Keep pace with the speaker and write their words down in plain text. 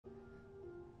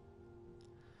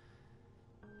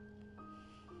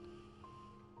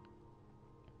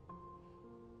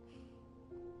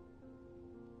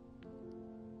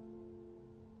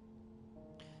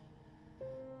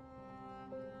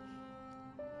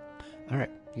Alright,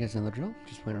 you guys know the drill.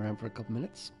 Just went around for a couple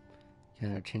minutes.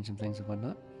 Change some things and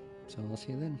whatnot. So I'll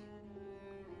see you then.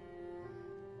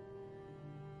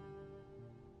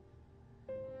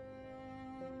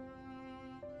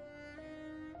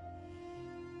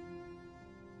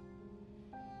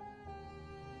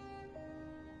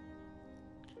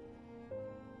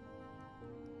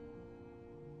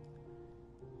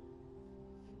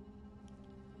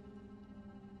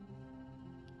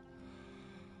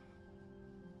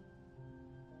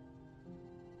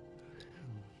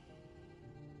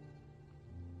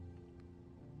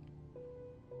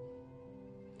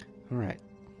 Alright.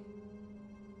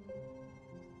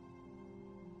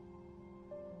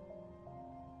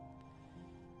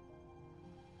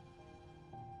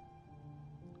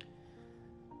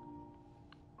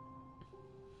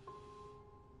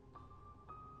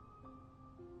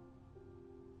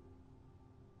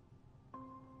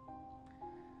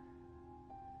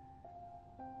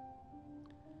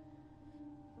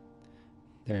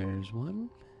 There's one.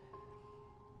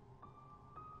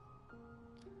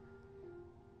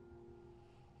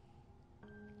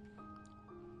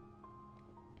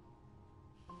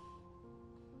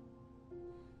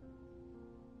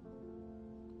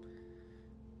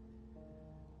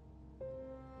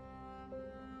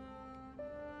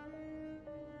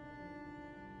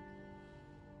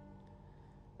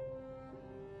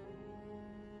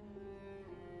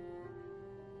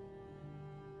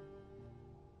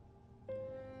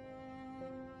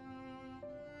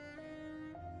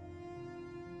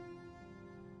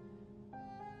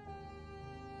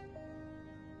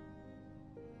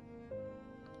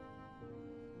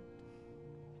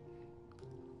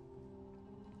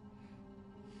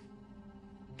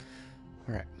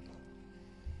 Alright.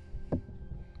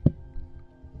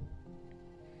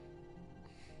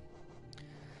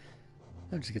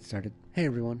 I'll just get started. Hey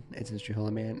everyone, it's Mr.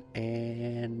 Holy Man,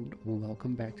 and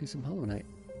welcome back to some Hollow Knight.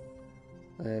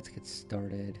 Let's get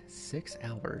started. 6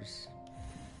 hours.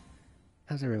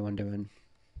 How's everyone doing?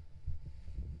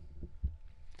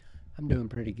 I'm doing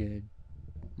pretty good.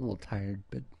 I'm a little tired,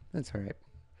 but that's alright.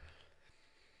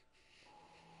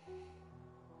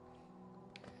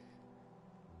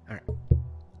 Alright.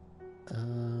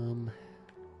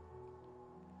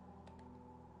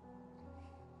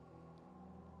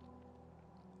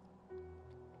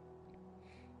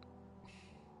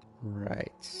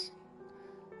 Right.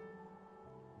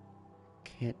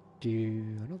 Can't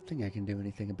do... I don't think I can do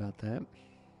anything about that.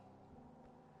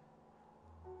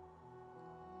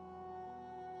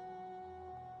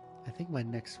 I think my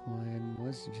next one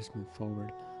was to just move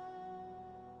forward.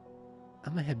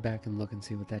 I'm gonna head back and look and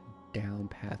see what that down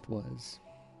path was.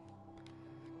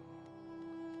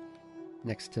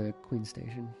 Next to Queen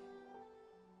Station.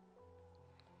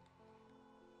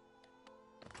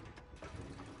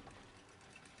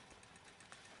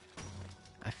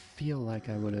 I feel like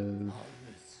I would have...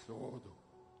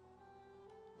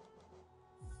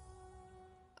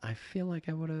 I feel like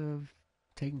I would have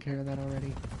taken care of that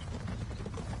already.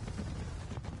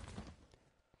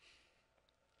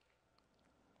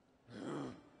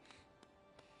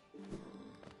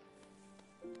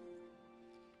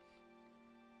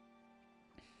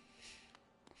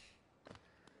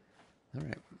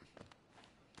 Alright.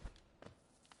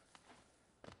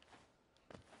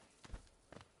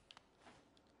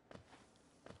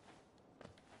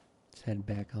 Let's head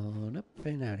back on up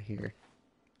and out of here.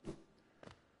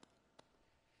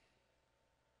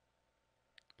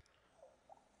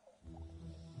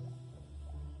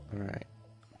 Alright.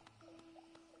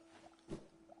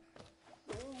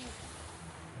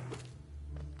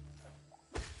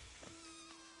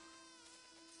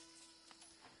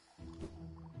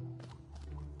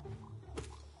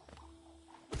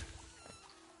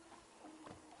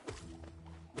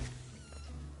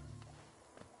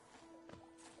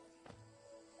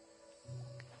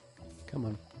 Come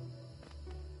on.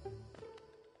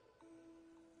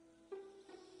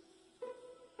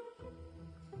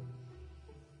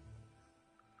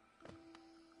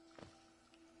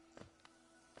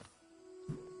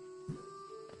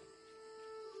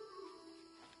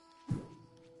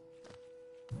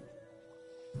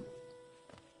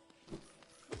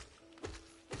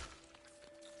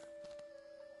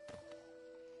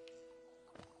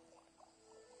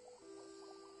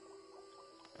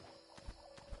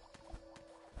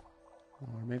 Or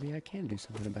maybe I can do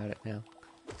something about it now.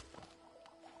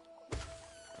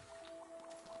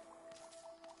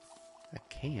 I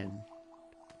can.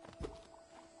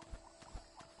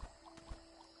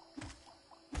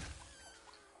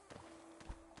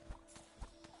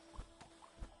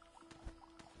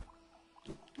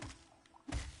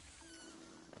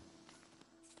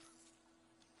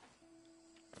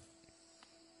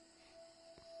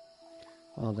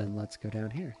 Well, then let's go down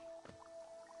here.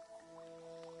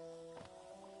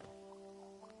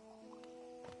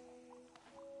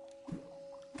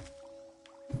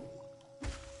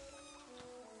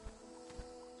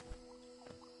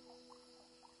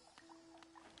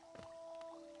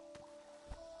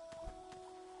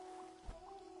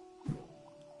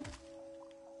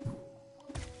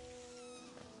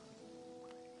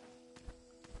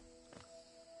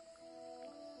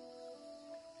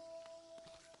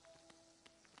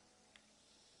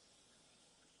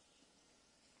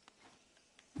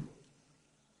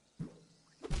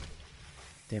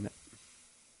 Damn it.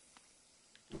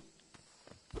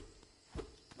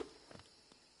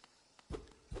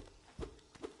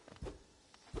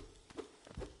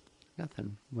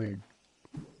 Nothing weird.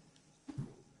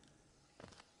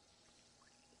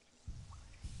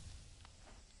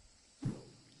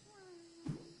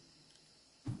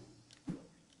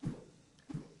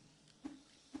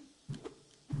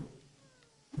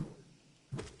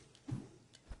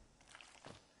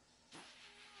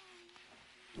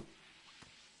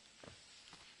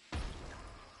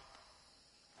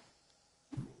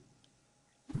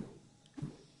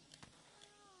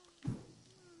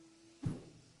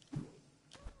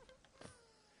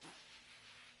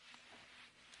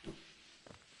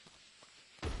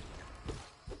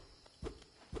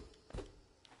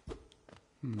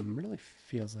 Really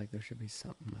feels like there should be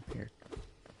something up here.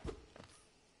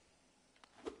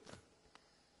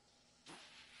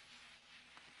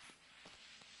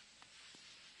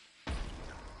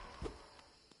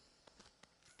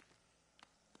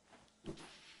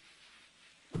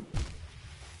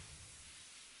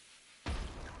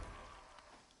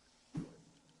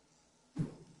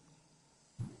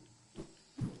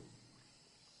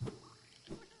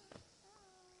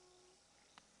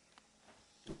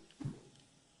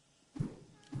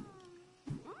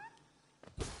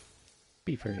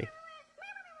 Be free.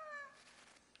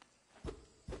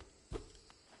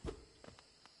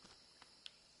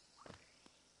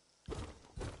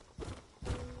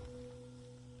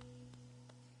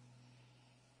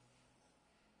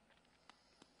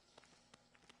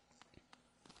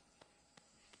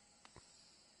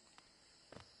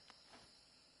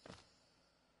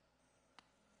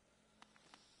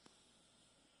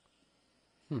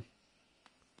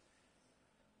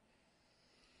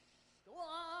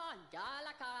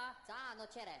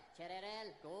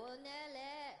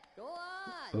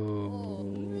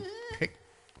 Okay.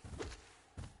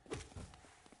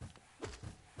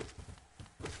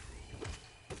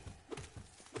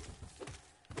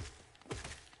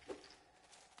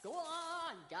 Go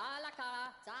on,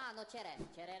 Galaka, Zano Chere,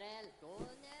 Cherel,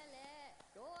 Gonele,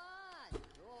 go on,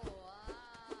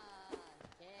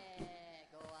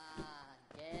 go on,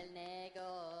 Gel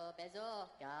Nego, Bezo,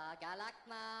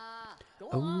 Galakma, go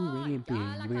Oh, on, radiant being,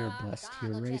 we are Galaka, blessed.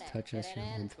 Your Zano rays Chere, touch us, your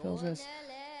Cherel, warmth fills us.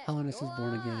 Gonele, Hollowness go is born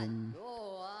on, again.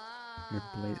 go Your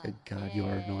blaze. on, God, you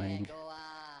are annoying. go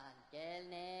on, Gel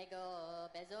Nego,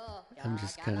 Bezo, I'm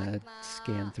just gonna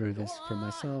scan through this for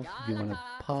myself. If you want to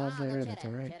pause later, that's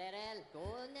alright.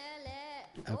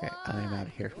 Okay, I'm out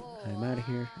of here. I'm out of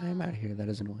here. I'm out of here. That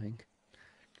is annoying.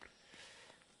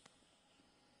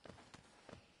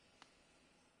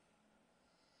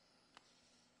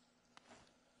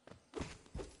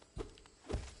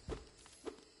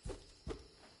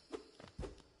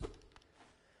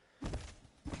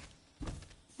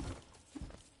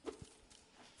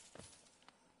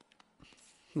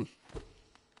 Is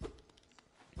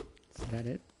that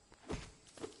it?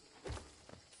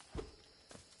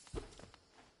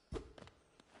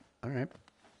 Alright.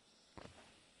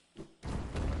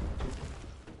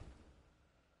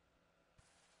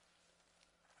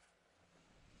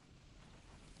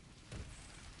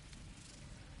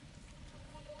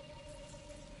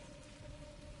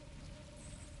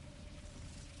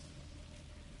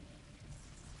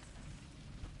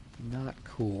 Not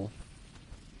cool.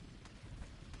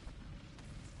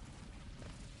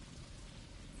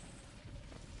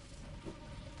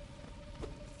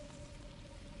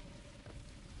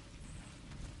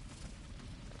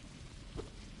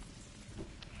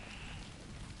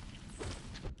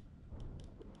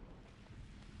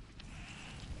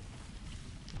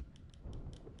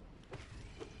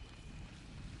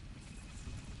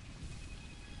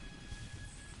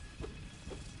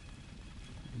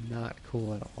 Not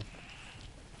cool at all.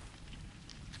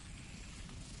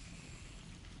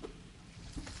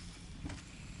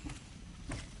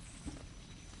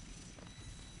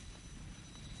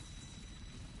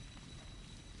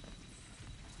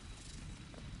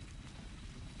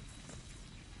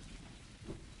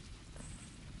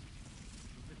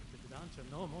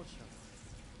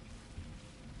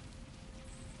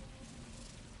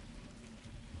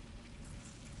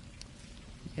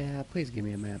 Yeah, please give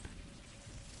me a map.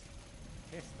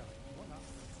 Testa, voilà.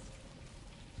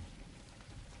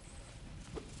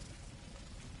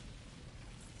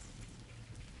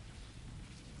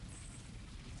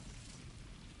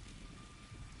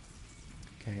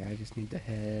 Okay, I just need to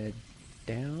head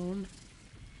down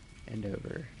and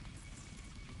over.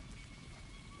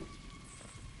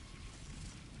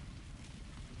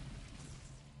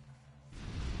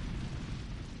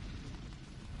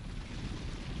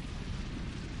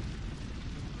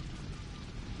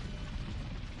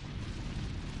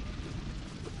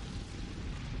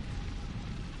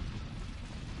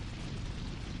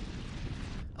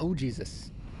 Oh,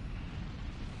 Jesus.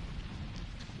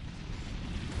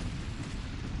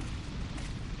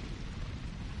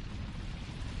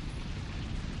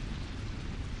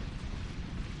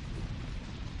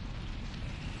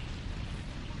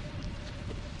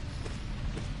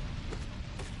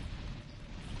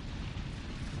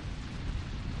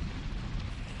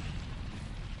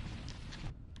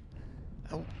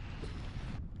 Oh.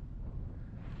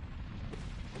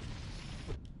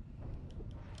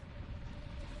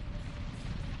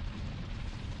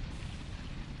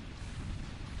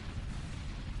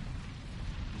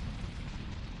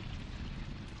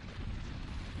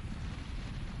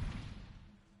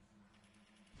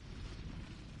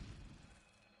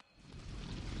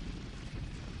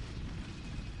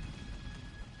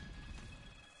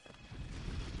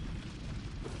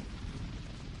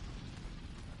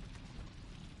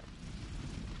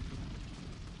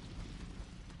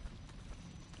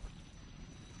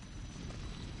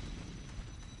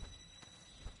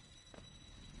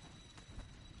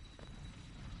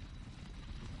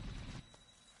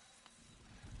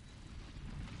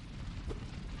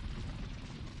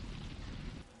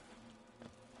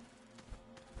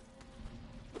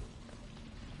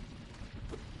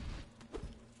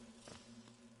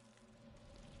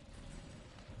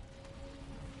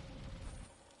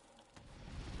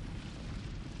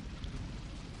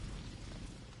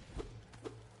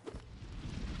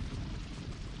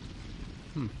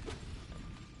 Hmm.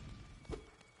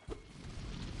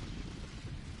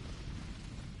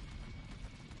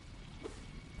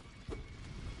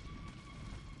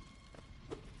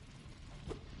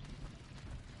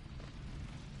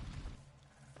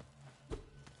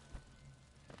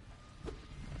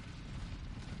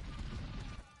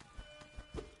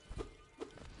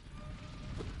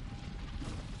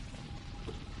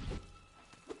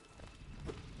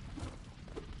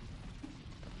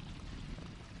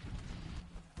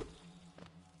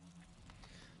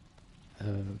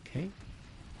 Okay.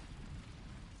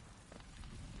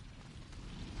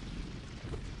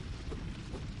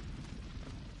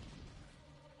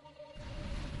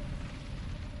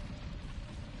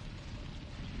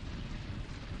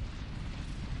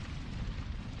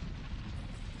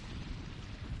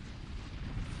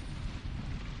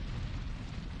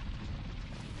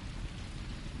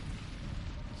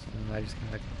 So I just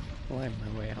gotta climb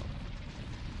my way out.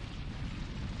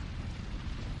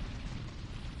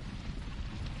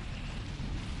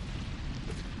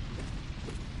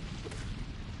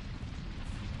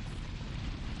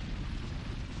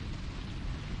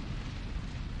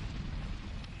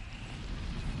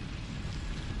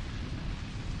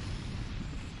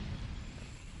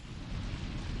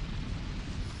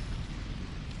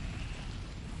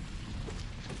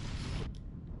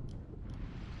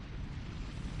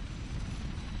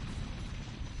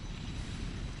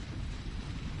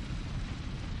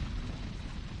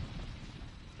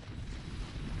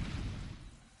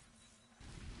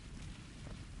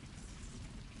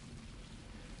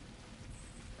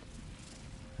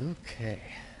 Okay.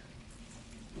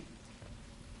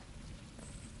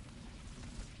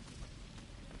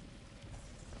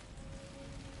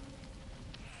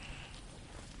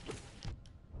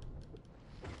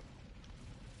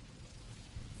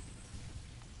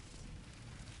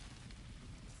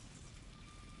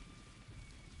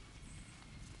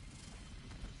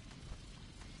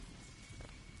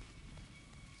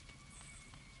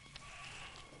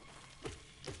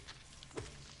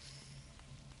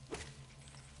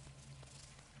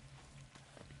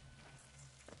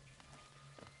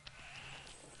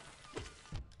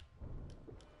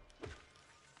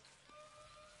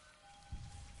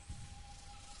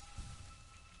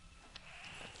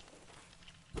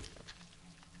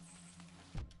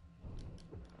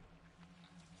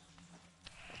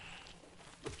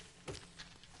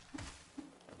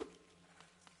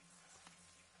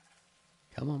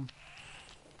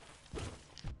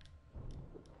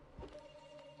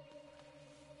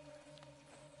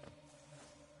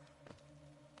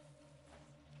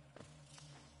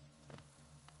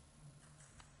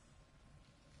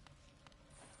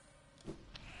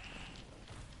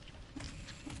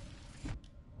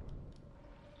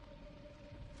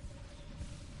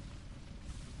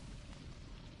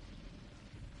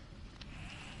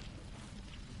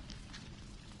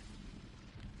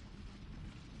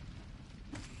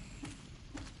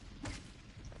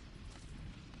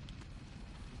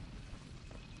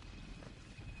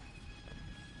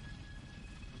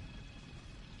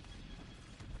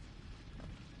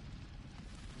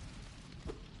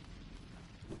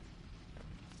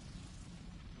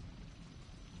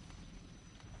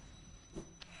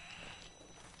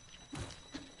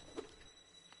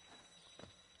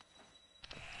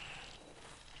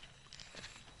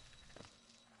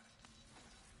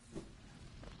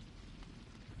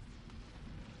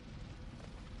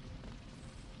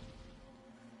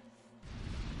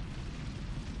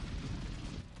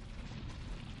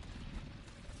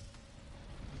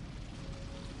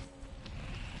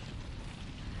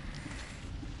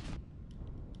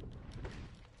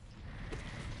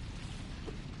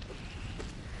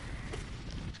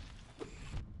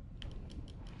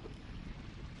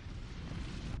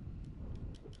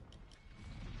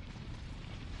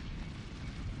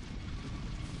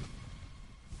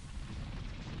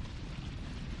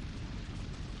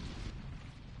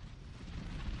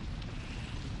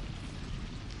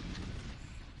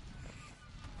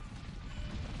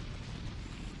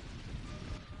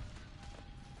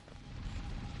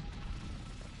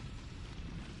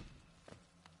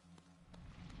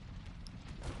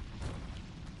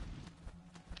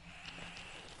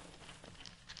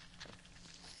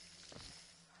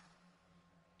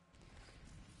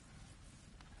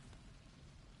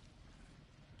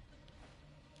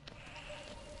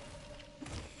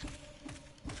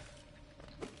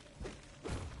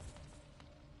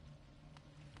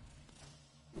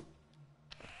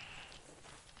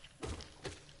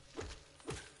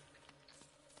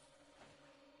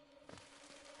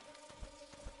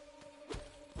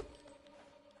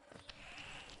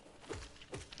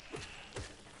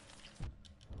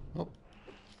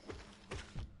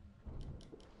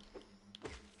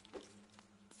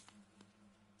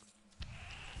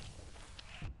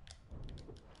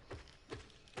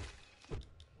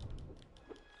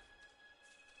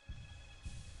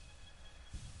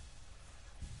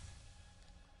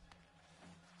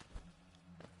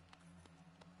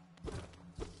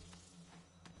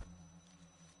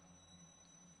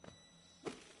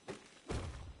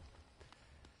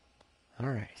 All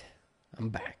right, I'm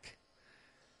back.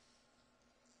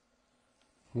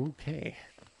 Okay.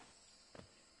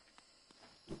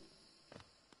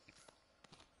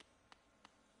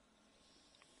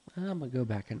 I'm gonna go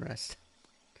back and rest.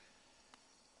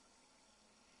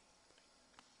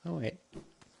 Oh, wait.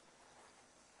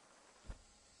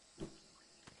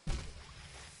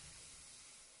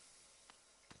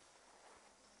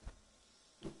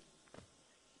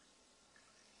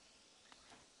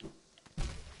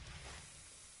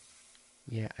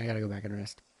 Yeah, I gotta go back and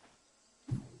rest.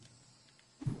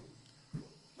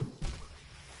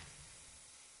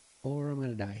 Or I'm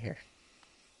gonna die here.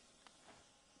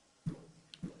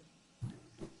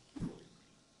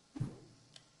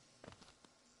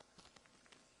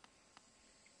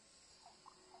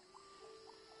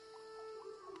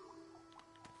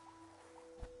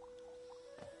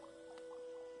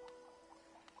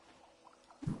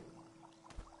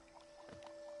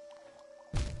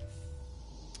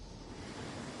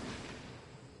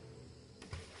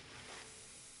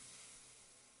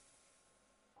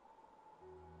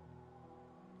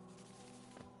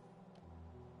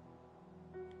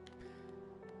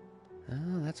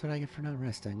 Oh, that's what I get for not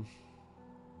resting.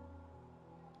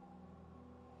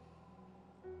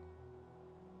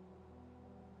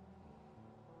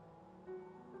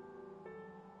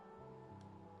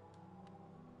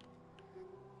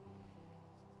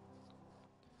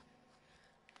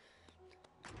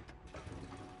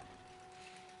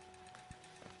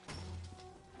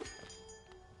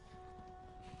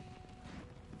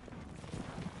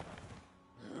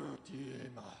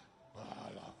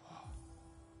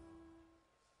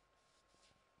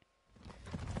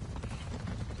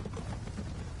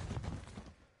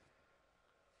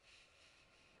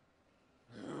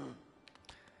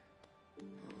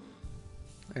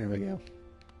 There we go.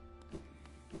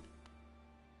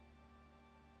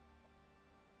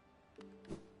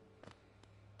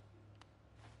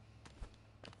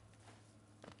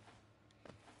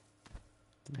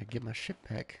 I get my ship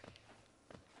back.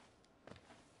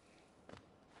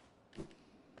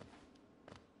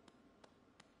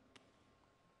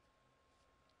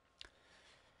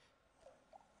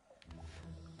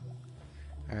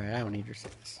 Alright, I don't need your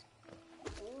six.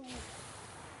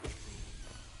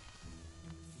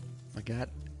 My god,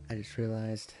 I just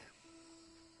realized.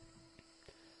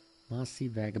 Mossy,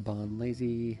 vagabond,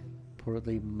 lazy,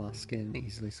 poorly Moskin,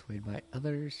 easily swayed by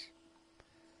others.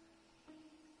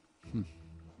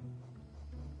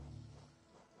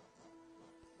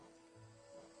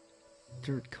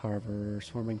 Dirt carver,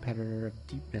 swarming petter of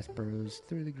deep nest burrows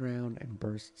through the ground and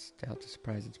bursts out to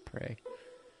surprise its prey.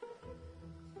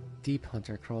 Deep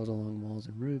hunter crawls along walls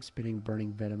and roofs, spitting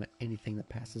burning venom at anything that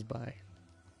passes by.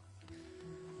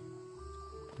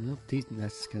 Well, these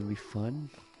nests is gonna be fun.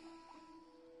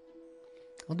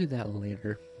 I'll do that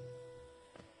later.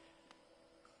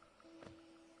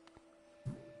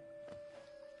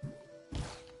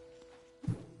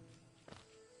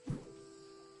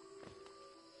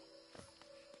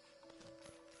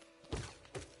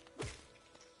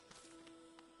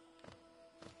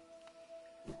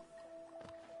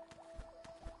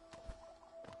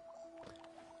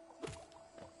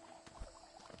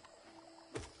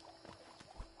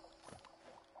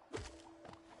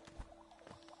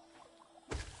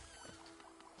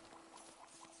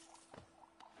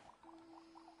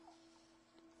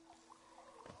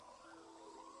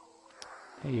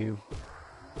 Hey, you.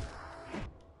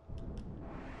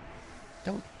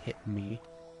 Don't hit me.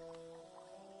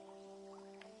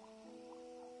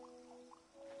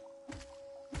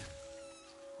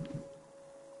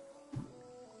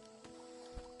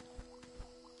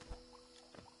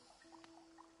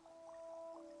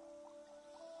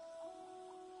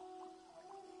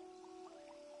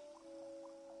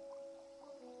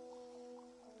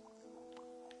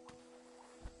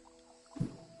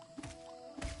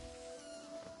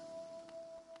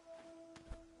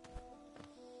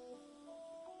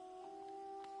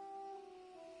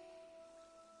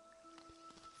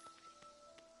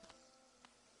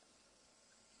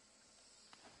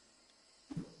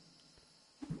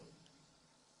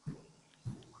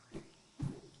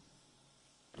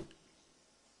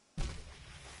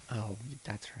 Oh,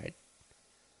 that's right.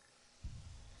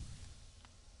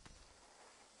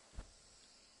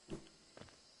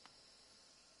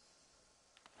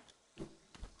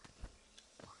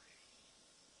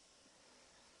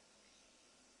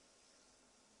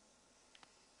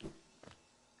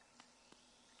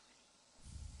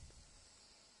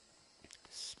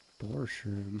 Spore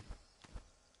shroom.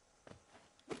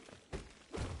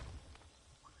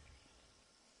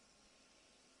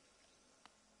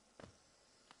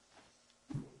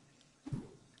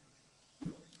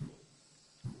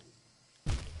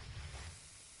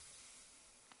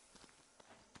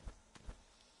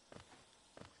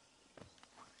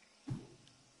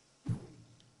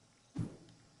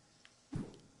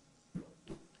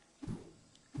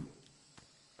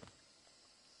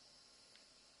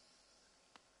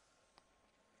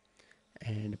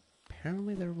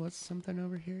 apparently there was something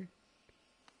over here.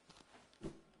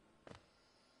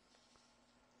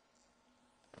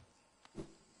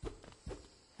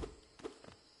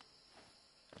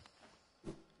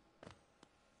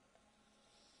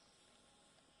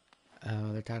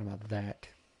 Oh, they're talking about that.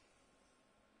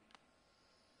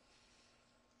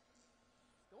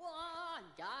 Tuon,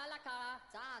 Jalaka,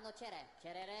 Sano Chere,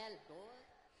 Chererel,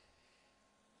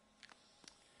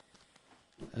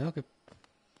 Okay.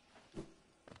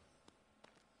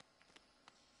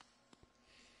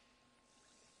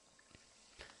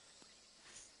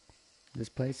 This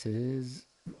place is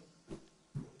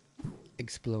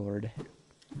explored.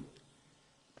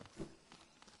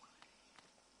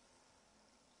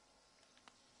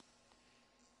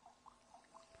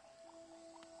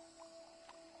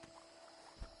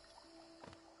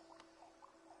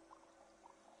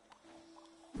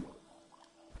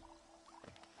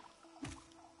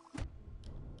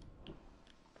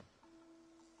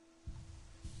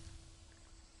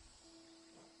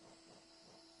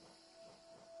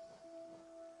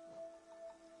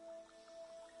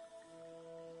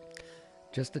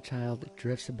 Just a child that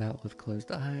drifts about with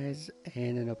closed eyes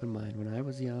and an open mind. When I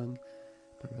was young,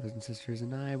 my brothers and sisters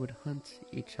and I would hunt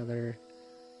each other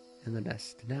in the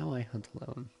nest. Now I hunt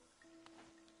alone.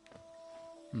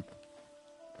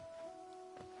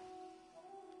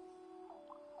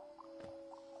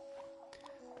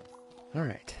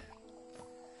 Alright.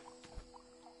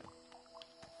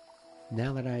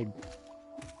 Now that I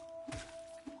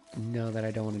know that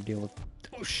I don't want to deal with...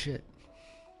 Oh, shit.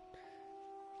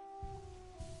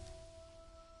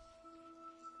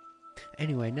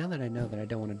 Anyway, now that I know that I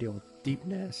don't want to deal with Deep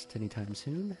Nest anytime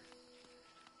soon,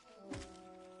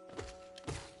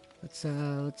 let's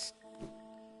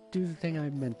do the thing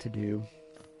I meant to do.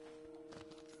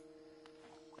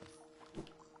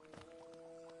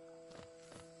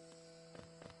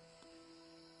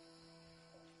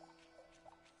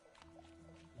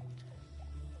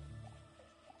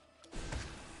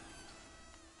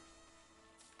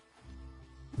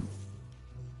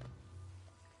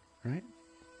 Right?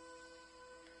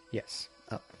 Yes.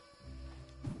 Up.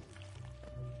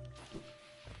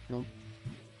 Nope.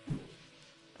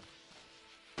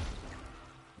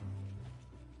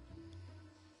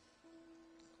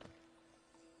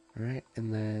 Alright,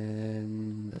 and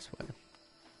then this way.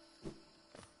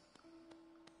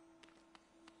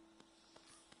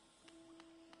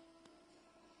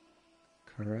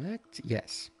 Correct?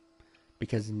 Yes.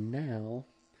 Because now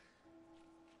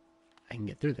I can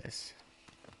get through this.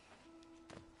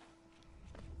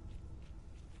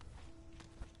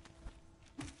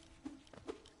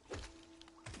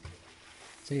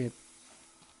 See it.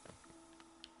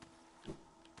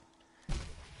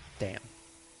 Damn.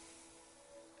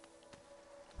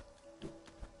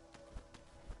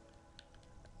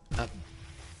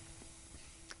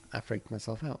 I freaked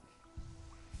myself out.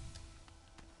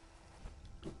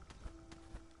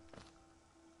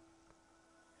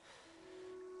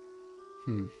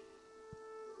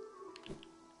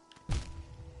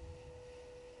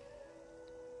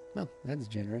 Well, that's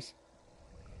generous.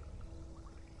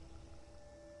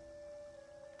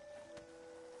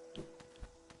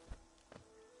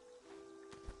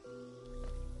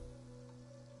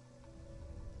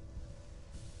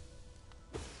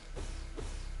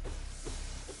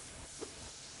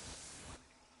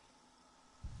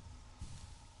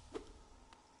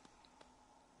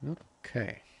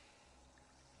 Okay.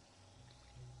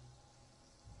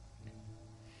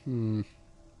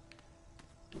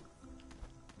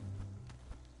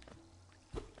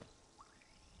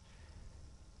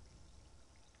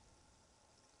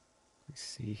 Let's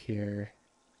see here.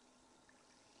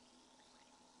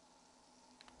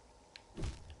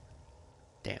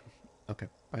 Damn. Okay.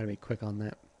 I gotta be quick on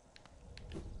that.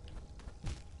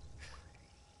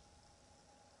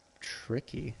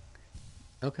 Tricky.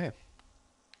 Okay.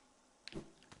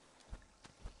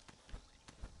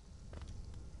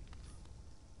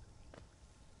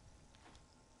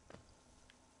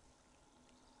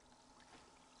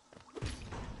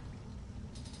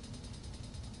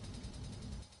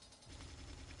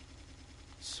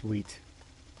 Sweet.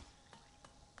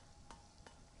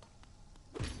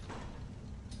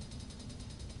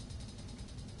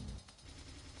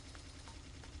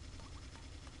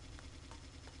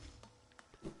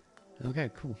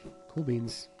 Okay, cool. Cool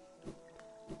beans.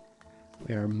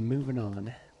 We are moving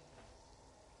on.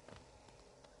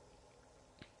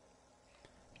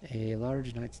 A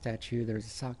large knight statue. There's a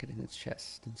socket in its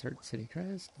chest. Insert city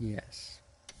crest. Yes.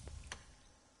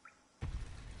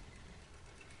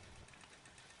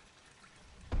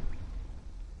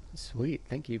 Sweet.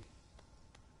 Thank you.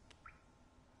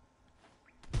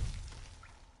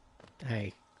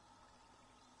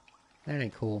 That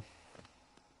ain't cool.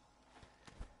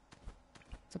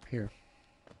 What's up here?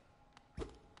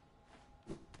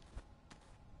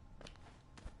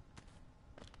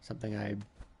 Something I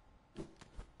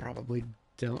probably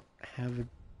don't have a...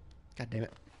 God damn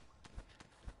it.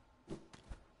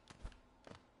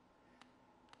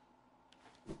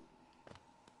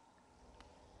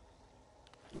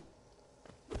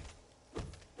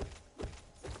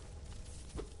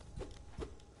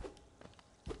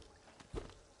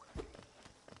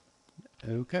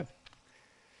 Okay.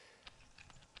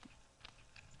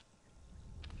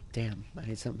 Damn, I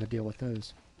need something to deal with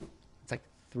those. It's like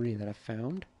 3 that I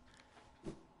found.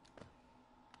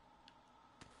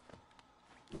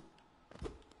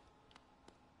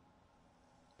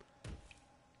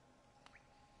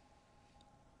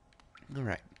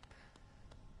 Alright.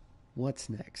 What's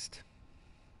next?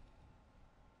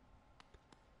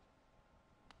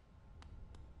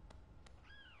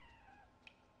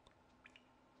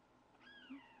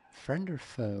 Friend or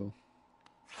foe?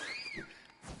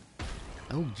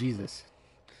 Oh, Jesus.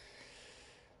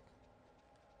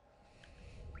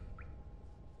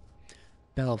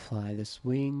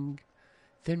 Bellfly.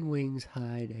 Thin wings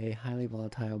hide a highly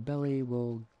volatile belly,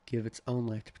 will give its own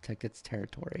life to protect its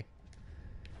territory.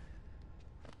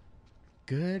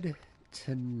 Good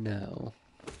to know.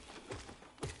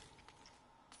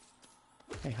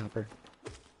 Hey, Hopper.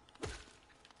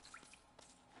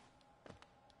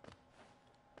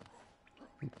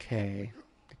 Okay.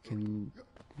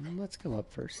 Let's go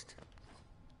up first.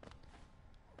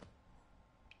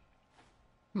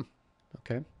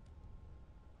 Okay.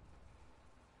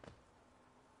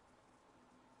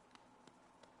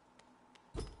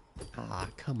 Ah,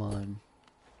 come on.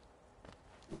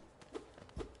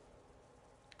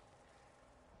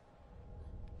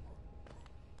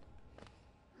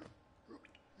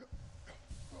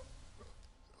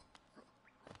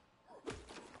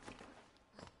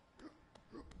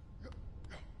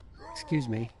 Excuse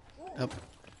me. Oh.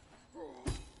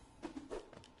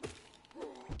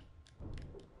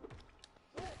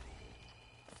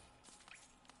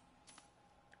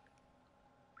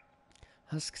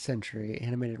 Husk Sentry.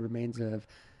 Animated remains of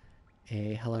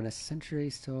a Hellenes Sentry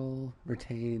still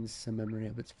retains some memory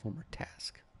of its former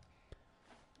task.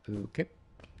 Okay.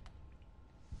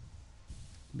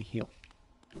 Let me heal.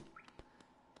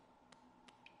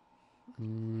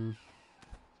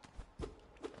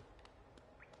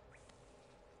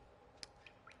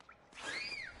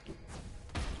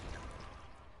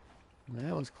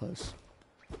 That was close.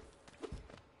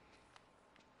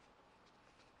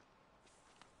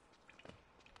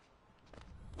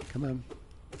 Come on.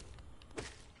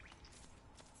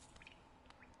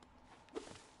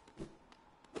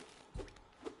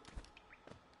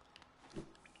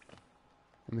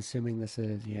 I'm assuming this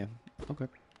is, yeah. Okay.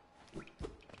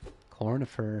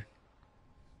 Cornifer.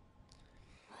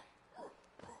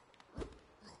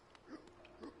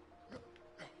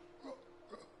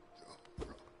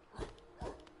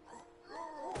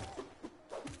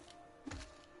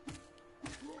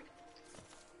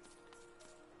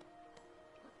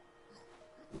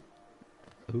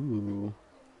 Ooh.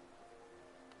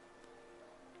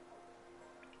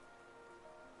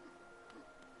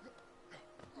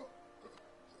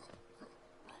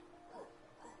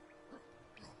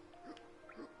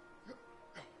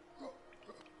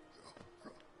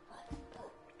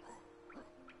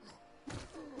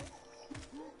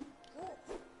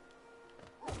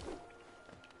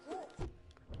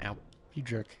 Ow, you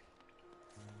jerk.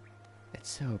 It's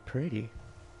so pretty.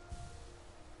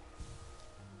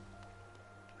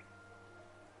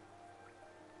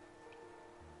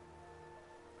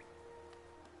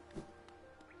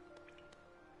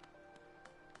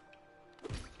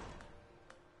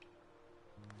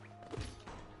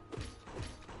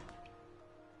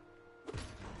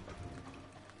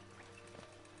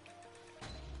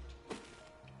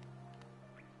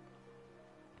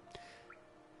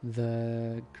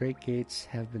 The great gates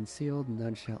have been sealed.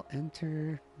 None shall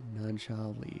enter. None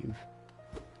shall leave.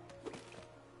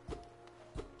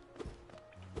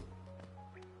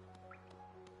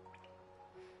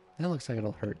 That looks like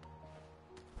it'll hurt.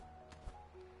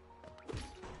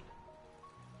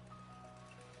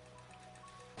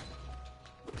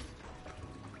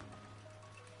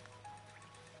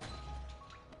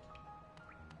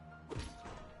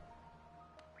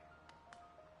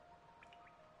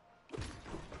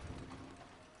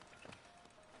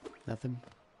 Nothing.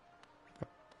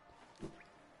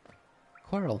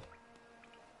 Quarrel.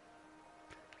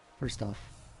 First off,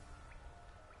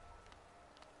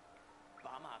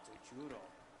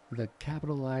 the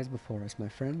capital lies before us, my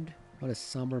friend. What a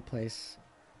somber place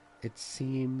it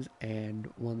seems, and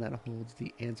one that holds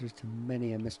the answers to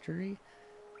many a mystery.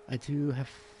 I too have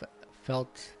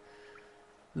felt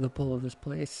the pull of this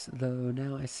place, though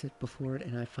now I sit before it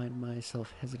and I find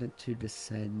myself hesitant to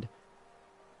descend.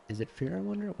 Is it fear, I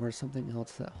wonder, or something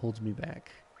else that holds me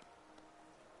back?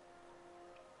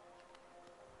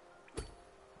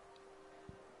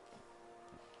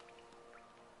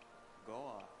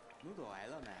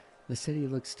 The city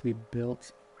looks to be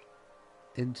built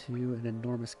into an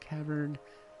enormous cavern,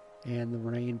 and the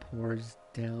rain pours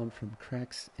down from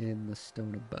cracks in the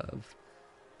stone above.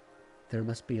 There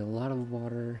must be a lot of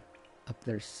water up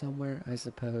there somewhere, I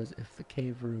suppose. If the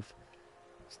cave roof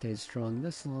stays strong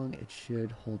this long, it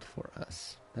should hold for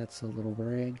us. That's a little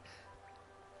worrying.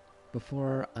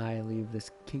 Before I leave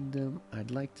this kingdom,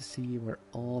 I'd like to see where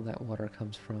all that water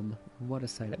comes from. What a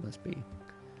sight it must be.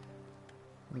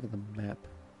 Look at the map.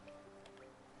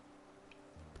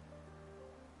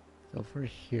 So if we're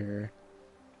here,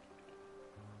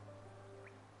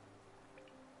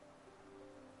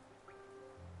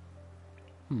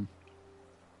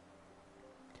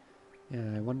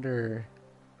 yeah, I wonder,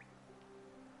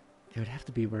 it would have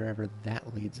to be wherever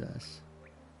that leads us.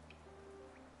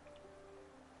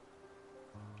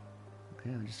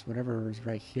 Yeah, just whatever is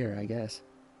right here, I guess.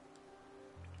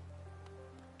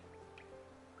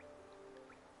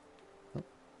 Oh.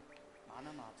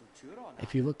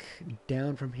 If you look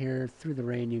down from here through the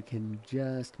rain, you can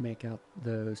just make out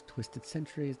those twisted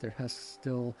sentries, their husks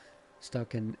still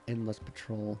stuck in endless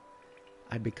patrol.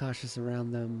 I'd be cautious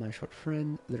around them, my short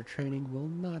friend. Their training will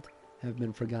not have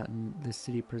been forgotten. This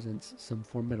city presents some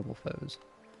formidable foes.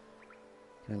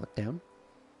 Can I look down?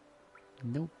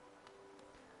 Nope.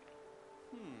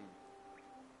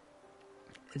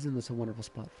 Isn't this a wonderful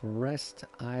spot for rest?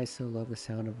 I so love the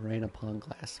sound of rain upon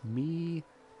glass. Me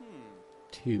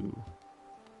too.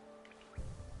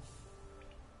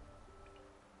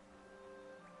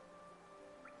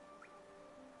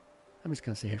 I'm just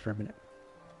gonna sit here for a minute.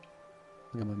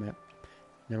 Look at my map.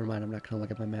 Never mind, I'm not gonna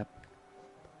look at my map.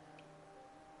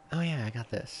 Oh yeah, I got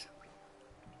this.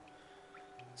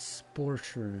 Spore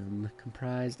shroom,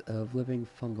 comprised of living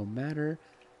fungal matter.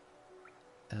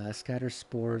 Scatters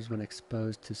spores when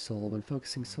exposed to soul. When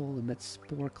focusing soul, emits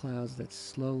spore clouds that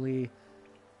slowly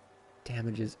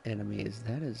damages enemies.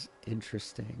 That is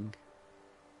interesting.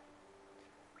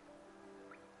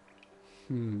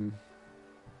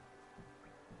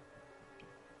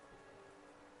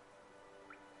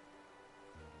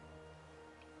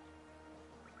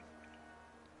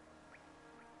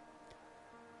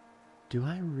 Do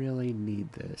I really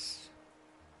need this?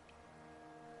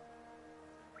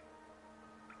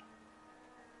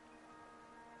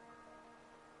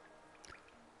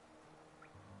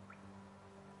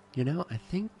 You know, I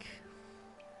think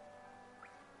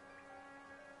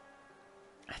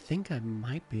I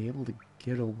might be able to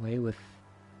get away with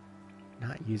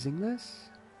not using this.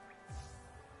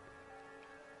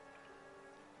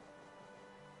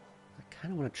 I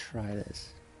kind of want to try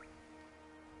this.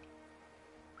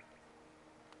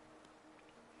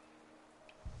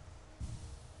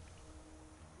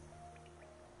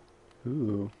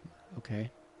 Ooh, okay.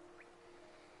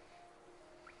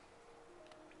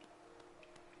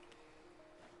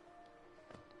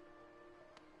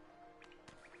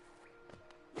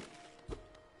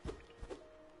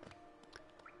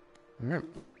 Alright.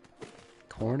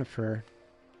 Cornifer.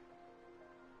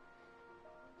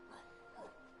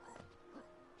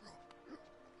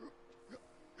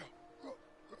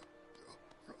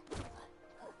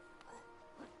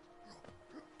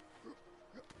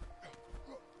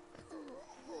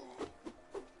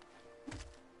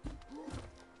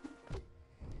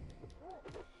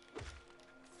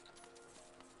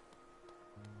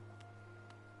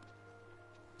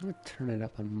 I'm gonna turn it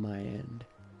up on my end.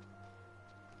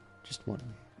 Just one.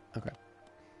 Okay.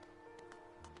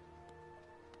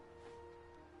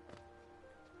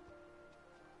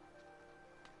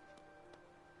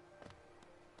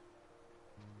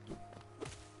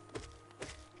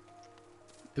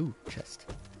 Ooh, chest.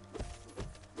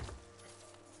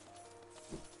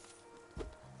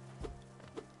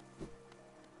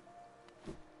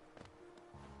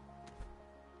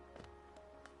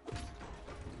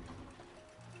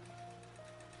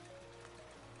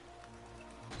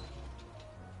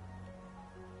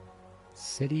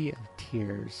 City of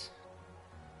Tears.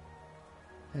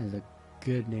 That is a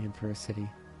good name for a city.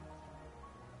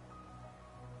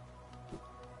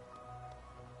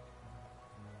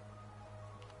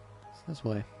 So this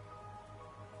way.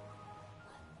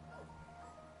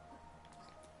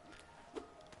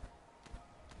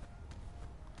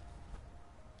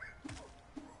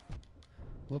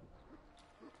 Whoop.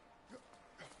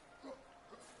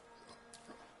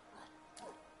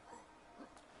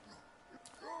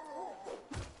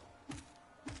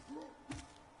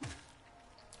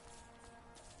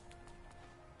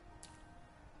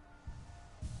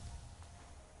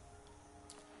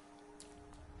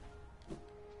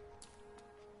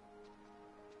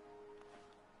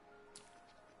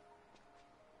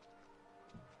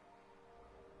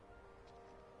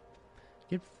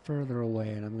 Get further away,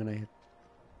 and I'm gonna hit.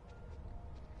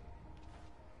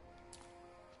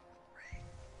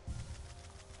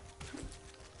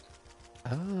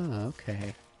 Oh,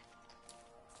 okay.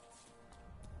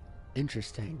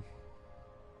 Interesting.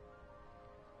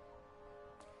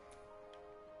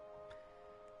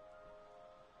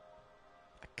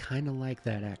 I kind of like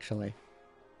that, actually.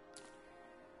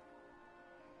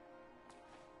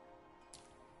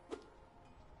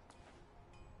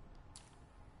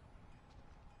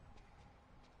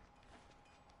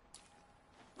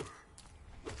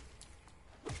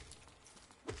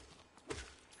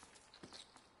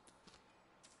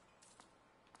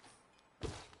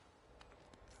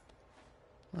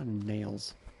 A lot of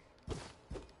nails.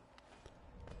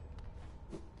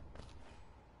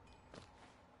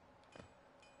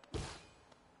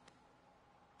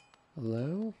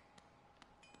 Hello?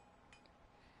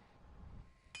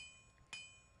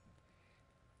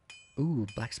 Ooh,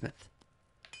 blacksmith.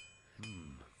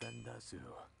 Vendasu.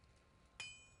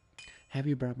 Have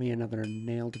you brought me another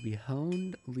nail to be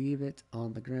honed? Leave it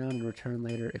on the ground and return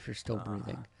later if you're still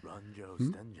breathing. Ranjo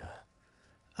Hmm? Stenja.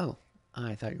 Oh,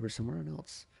 I thought you were somewhere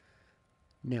else.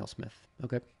 Nailsmith.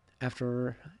 Okay.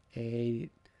 After a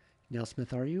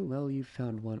nailsmith, are you? Well, you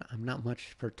found one. I'm not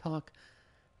much for talk,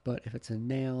 but if it's a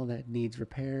nail that needs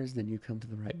repairs, then you come to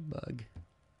the right bug.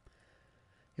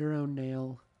 Your own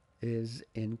nail is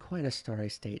in quite a starry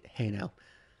state. Hey now.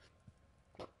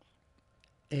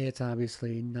 It's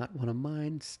obviously not one of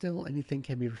mine. Still, anything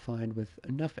can be refined with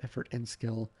enough effort and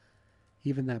skill,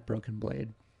 even that broken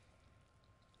blade.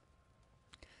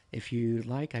 If you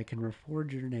like, I can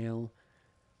reforge your nail.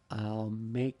 I'll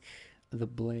make the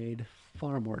blade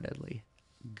far more deadly.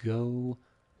 Go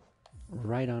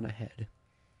right on ahead.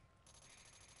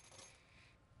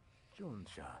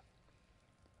 Jonsha.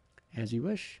 As you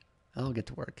wish. I'll get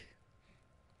to work.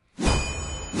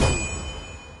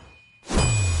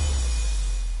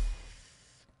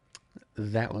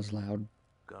 That was loud.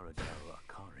 Garadel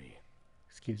Akari.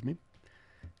 Excuse me.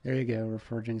 There you go.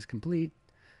 Reforging's complete.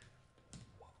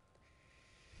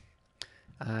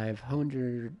 I've honed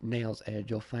your nail's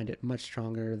edge. You'll find it much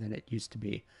stronger than it used to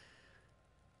be.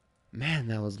 Man,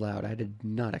 that was loud. I did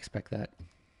not expect that.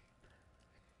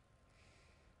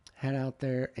 Head out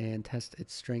there and test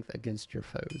its strength against your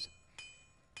foes.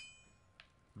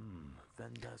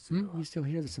 Vendasu. You still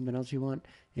here? There's something else you want?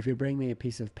 If you bring me a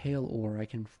piece of pale ore, I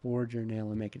can forge your nail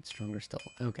and make it stronger still.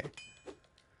 Okay.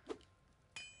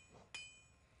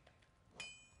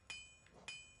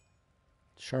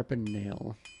 Sharpened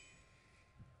nail.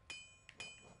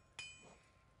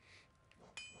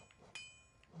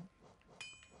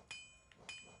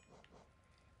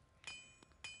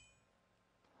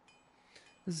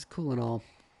 This is cool and all.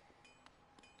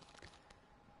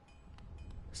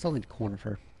 Still need to corner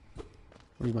her.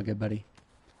 Where's my good buddy?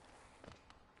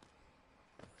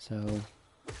 So,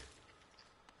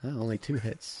 only 2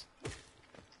 hits.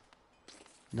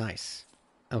 Nice.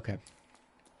 Okay.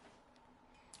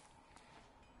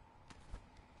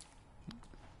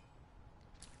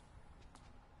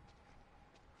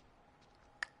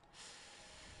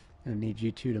 Gonna need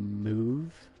you two to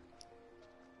move.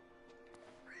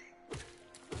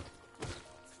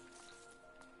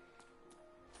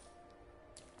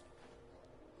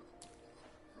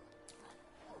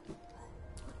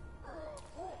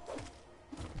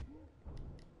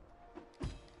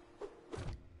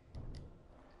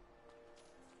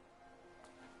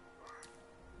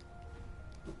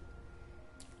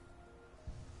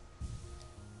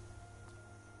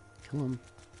 Come on.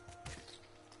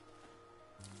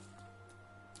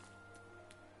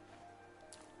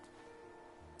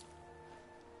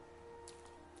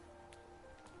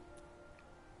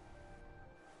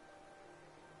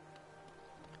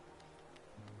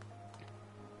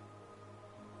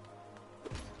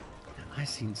 I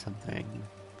seen something.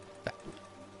 That.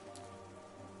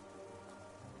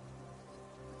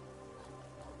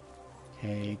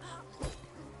 Okay.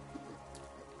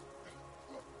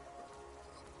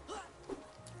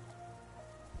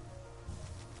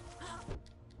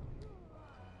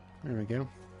 There we go.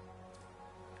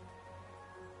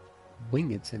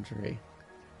 Winged Sentry.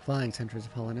 Flying Sentries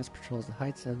of Hellenes patrols the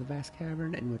heights of the vast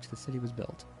cavern in which the city was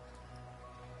built.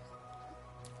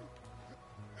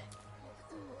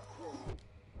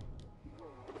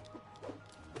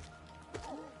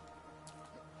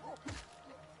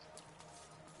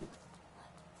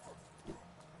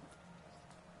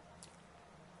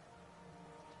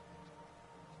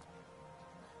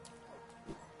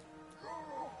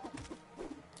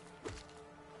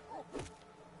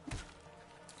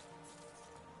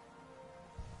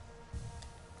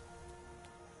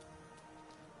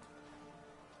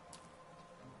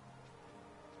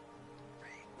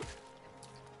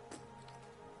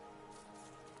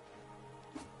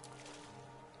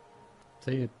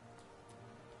 See you.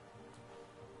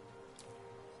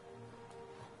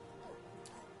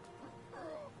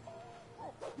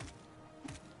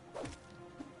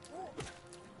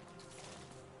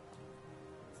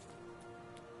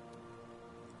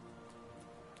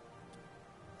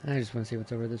 I just want to see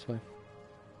what's over this way.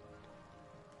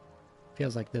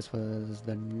 Feels like this was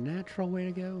the natural way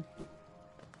to go.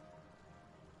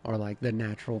 Or like the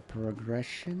natural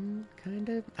progression, kind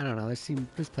of? I don't know,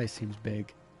 this place seems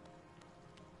big.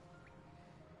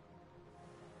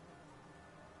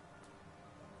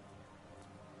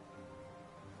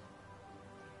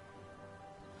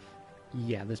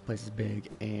 Yeah, this place is big,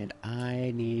 and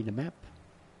I need a map.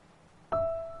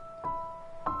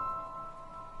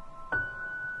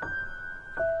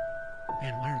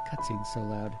 Man, why are cutscenes so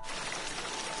loud?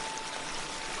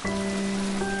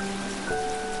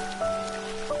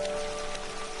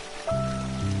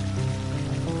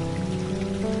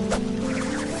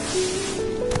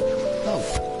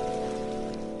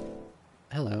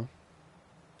 Hello.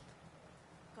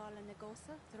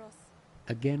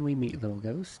 Again, we meet Little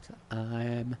Ghost.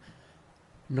 I'm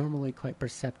normally quite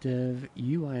perceptive.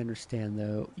 You, I understand,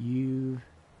 though. You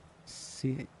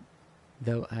see,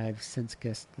 though I've since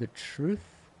guessed the truth.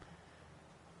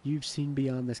 You've seen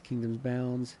beyond this kingdom's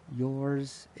bounds.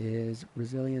 Yours is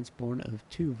resilience born of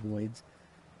two voids.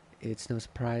 It's no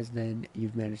surprise, then,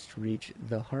 you've managed to reach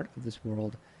the heart of this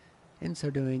world. In so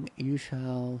doing, you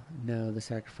shall know the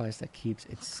sacrifice that keeps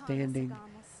it standing.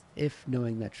 If,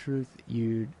 knowing that truth,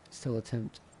 you'd still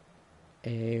attempt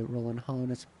a Roland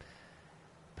Hollowness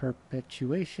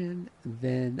perpetuation,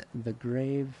 then the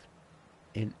grave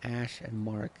in ash and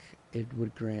mark, it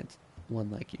would grant one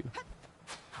like you.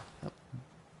 Oh.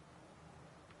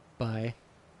 Bye.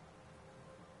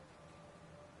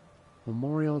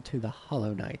 Memorial to the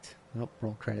Hollow Knight. Oh,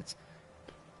 roll credits.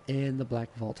 In the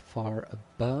Black Vault far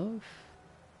above.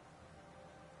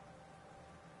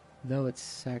 Through its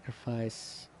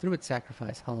sacrifice,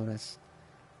 hollowness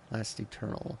lasts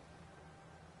eternal.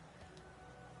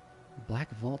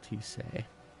 Black Vault, you say?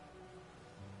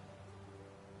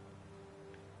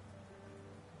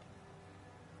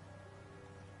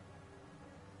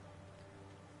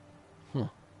 Huh.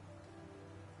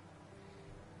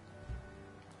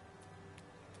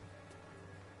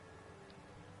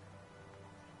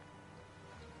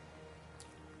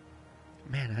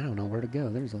 Man, I don't know where to go.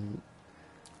 There's a...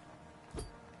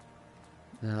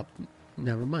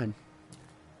 never mind.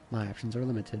 My options are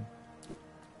limited.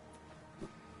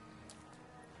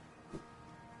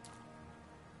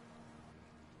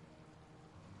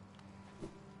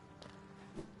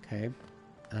 Okay.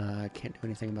 I can't do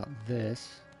anything about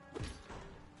this.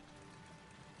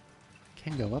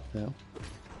 Can go up, though.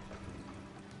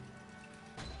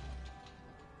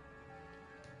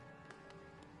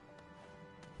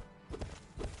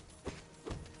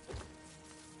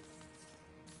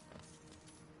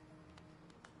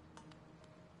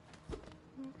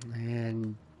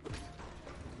 And...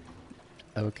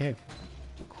 okay.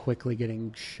 Quickly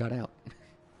getting shut out.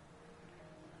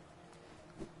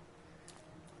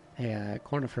 Hey,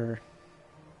 Cornifer.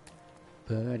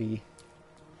 Buddy.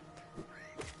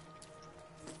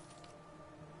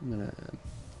 I'm gonna...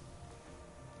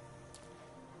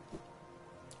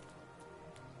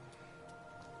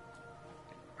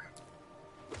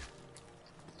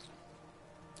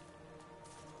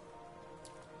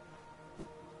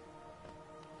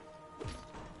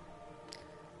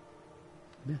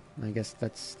 yeah, I guess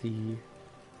that's the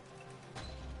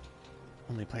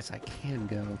only place I can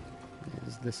go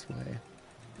is this way.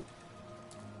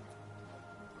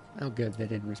 Oh good, they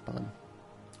didn't respond.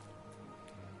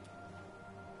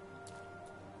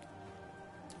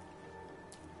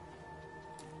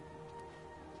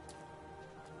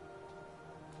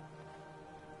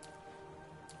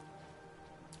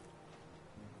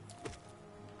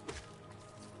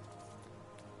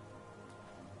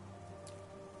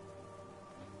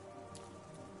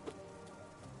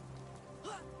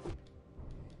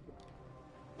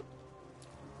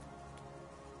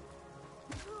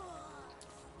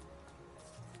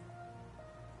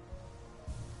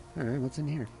 Alright, what's in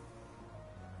here?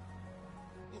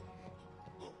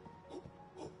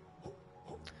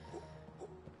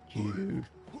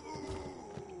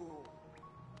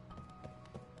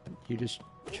 You just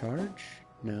charge?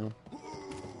 No.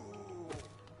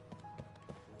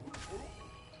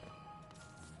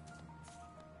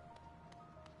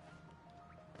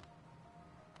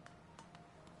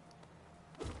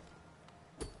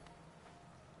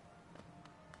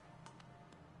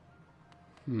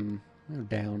 They're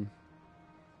down.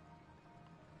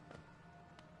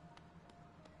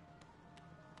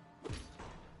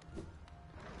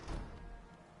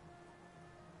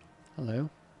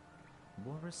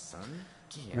 Boris-san?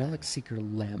 Relic Seeker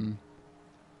Lem.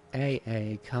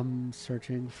 AA, come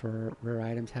searching for rare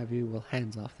items, have you? Well,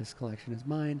 hands off, this collection is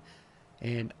mine,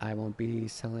 and I won't be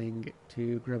selling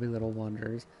to grubby little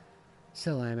wanderers.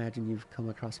 Still, I imagine you've come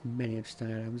across many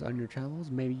interesting items on your travels.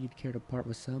 Maybe you'd care to part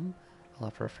with some. I'll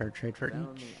offer a fair trade for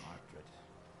Down each. the Artred.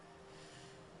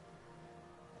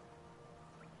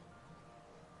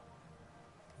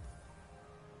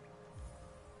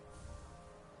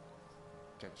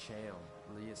 Gacheo,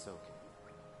 Liasoki.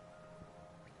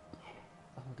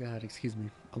 Oh god, excuse me.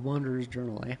 A wanderer's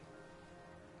journal, eh?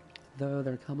 Though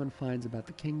they're common finds about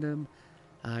the kingdom,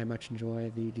 I much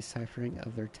enjoy the deciphering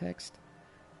of their text.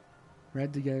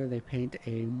 Read together, they paint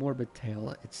a morbid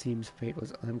tale. It seems fate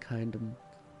was unkind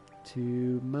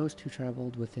to most who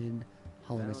traveled within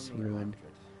Hollowness Down the ruin.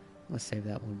 Artred. Let's save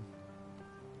that one.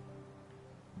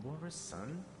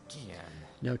 Boris-san?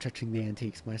 No touching the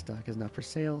antiques. My stock is not for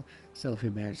sale. Still, if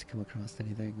you manage to come across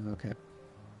anything, okay.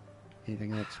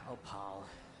 Anything else? Opal.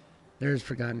 There is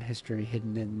forgotten history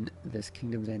hidden in this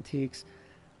kingdom's antiques,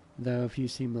 though if you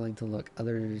seem willing to look,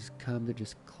 others come to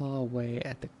just claw away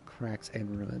at the cracks and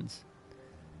ruins.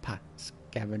 Pah,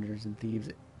 scavengers and thieves.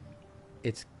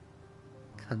 It's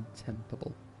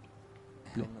contemptible.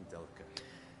 Helmadelka.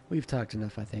 We've talked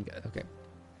enough, I think. Okay.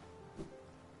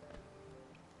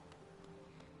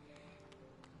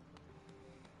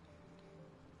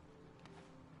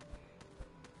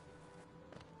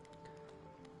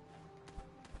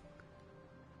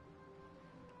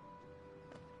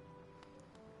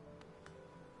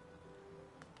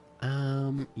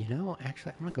 You know,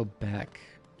 actually, I'm gonna go back.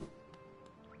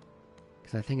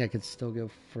 Because I think I could still go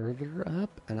further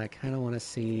up, and I kind of want to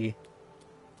see...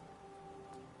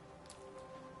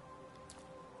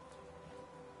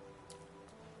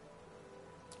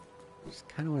 Just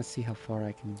kind of want to see how far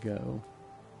I can go.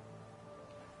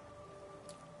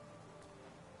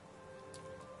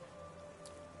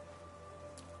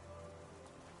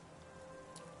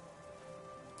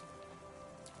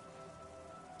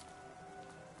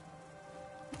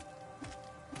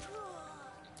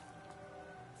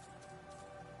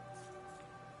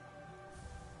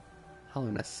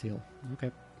 Hollowness seal.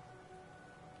 Okay.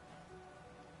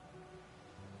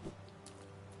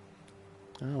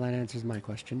 Well, that answers my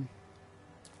question.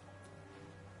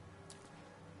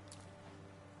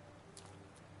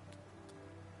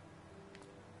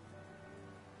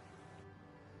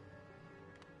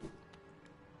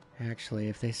 Actually,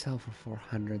 if they sell for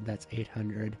 400, that's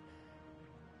 800.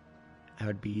 I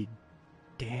would be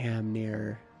damn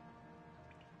near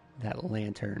that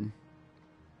lantern.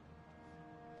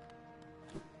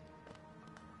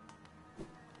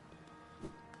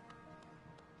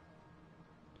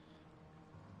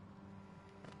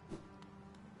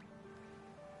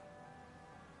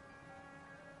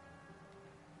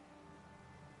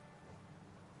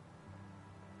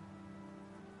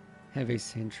 Heavy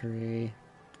Century.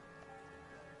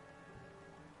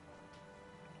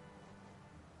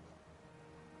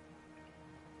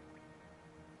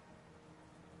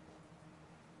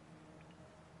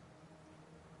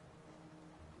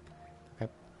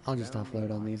 Okay, I'll just offload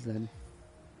on these then.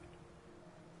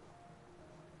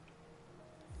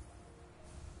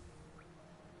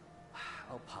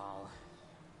 Opal.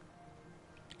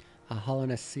 A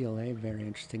Hollowness CLA, very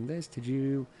interesting. Did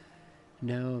you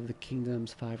know of the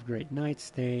kingdom's 5 great knights?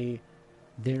 They're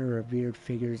revered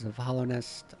figures of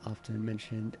Hollowness, often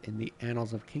mentioned in the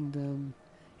Annals of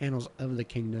the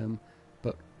Kingdom,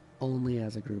 but only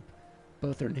as a group.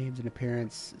 Both their names and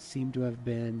appearance seem to have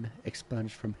been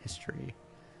expunged from history.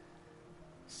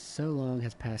 So long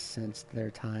has passed since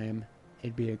their time,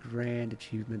 it'd be a grand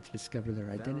achievement to discover their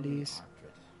identities.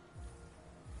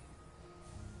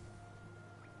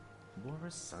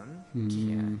 Boris-san?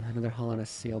 Another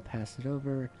Hollowness seal, pass it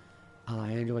over.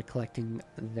 I enjoy collecting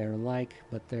their like,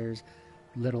 but there's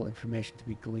little information to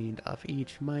be gleaned off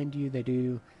each. Mind you, they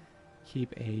do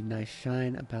keep a nice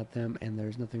shine about them, and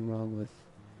there's nothing wrong with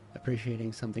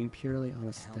appreciating something purely on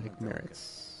aesthetic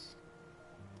merits.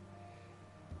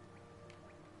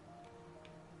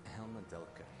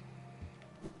 Helmadelka.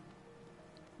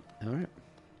 Alright.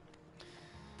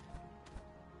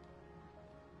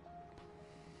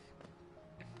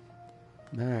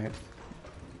 Alright.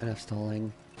 Enough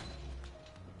stalling.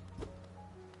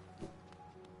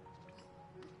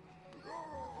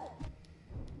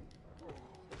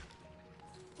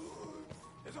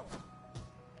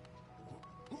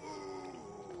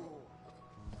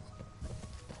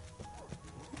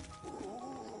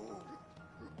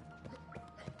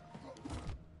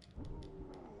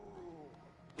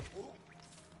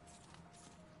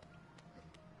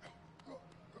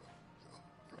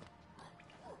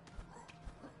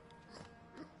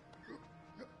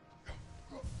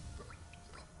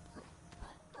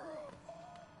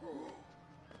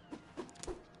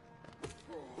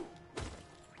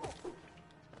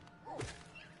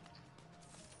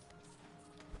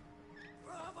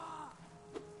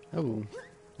 Oh,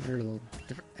 you're a little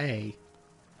different. Hey,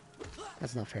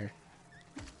 that's not fair.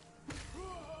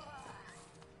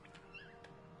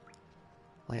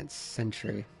 Lance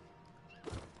Sentry.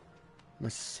 I'm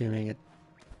assuming it.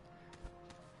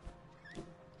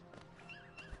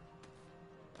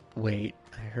 Wait,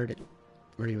 I heard it.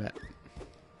 Where are you at?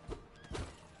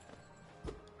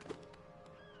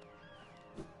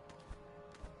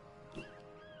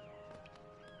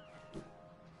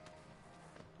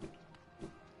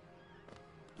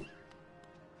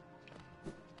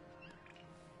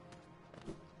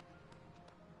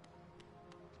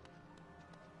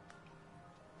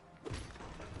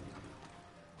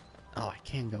 Oh, I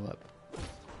can go up.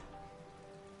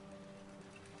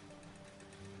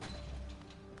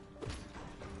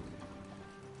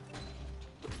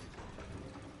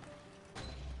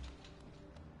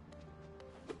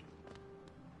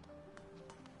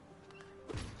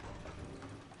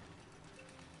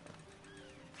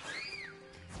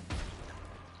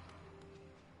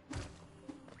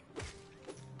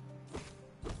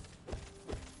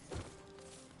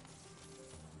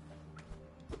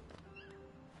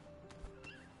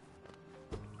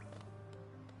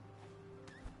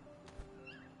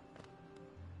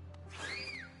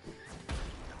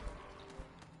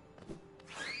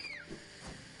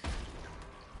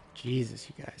 Jesus,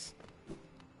 you guys.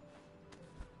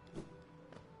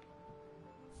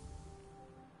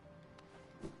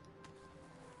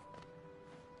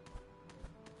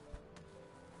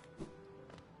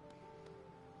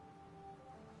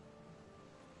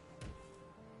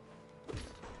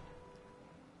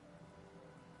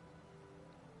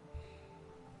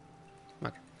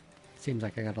 Okay. Seems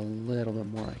like I got a little bit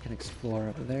more I can explore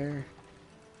up there.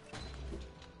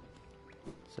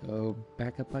 So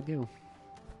back up I go.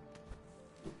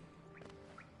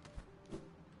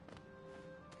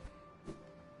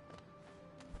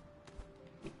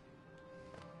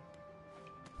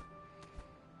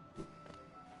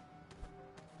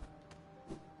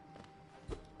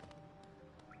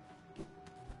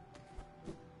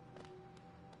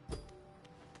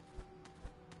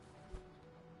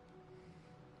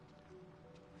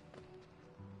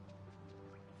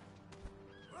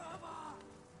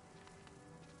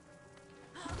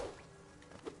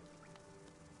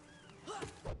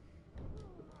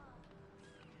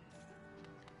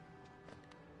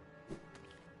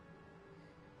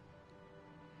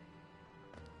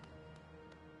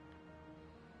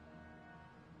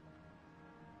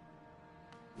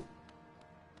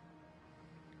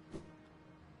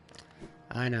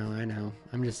 I know, I know.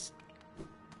 I'm just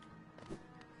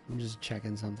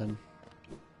checking something.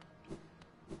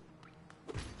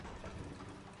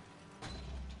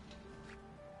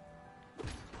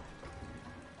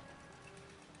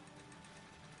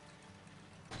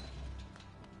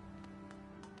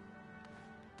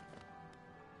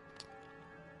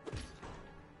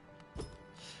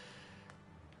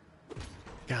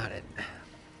 Got it.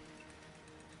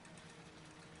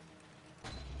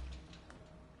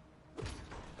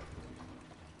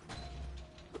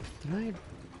 Did I?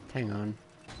 Hang on.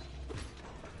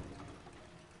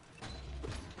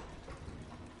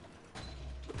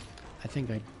 I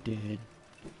think I did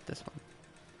this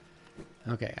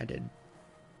one. Okay, I did.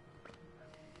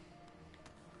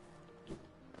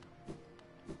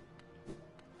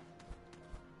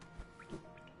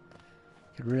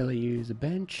 Could really use a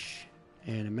bench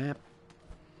and a map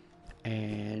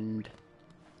and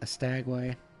a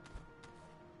stagway.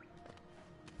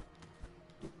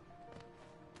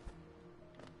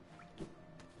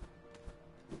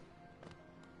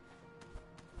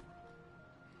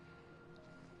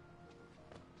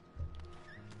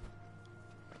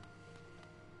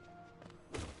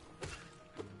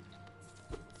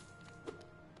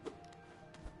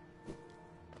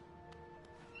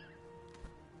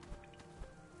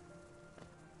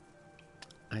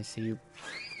 I see you.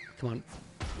 Come on.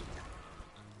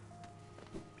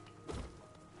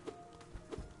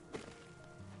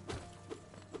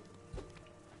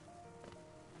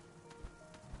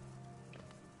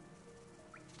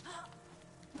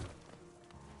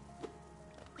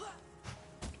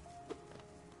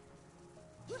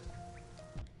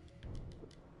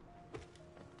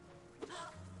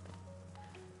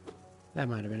 That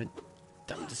might have been a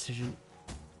dumb decision.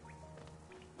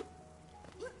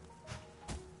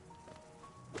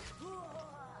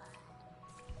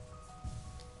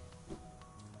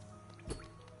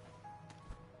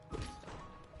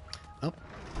 Up,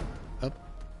 up,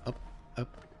 up, up.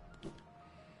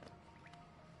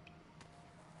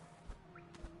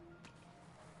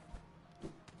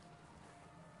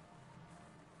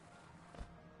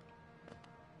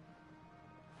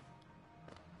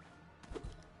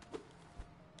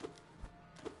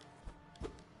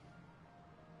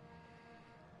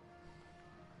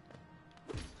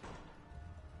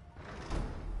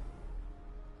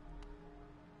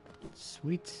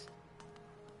 Sweet.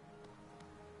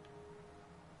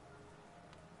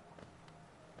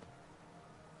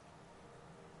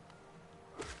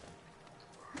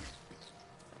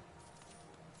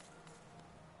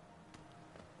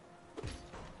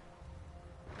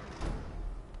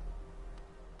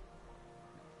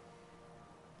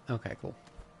 Okay, cool.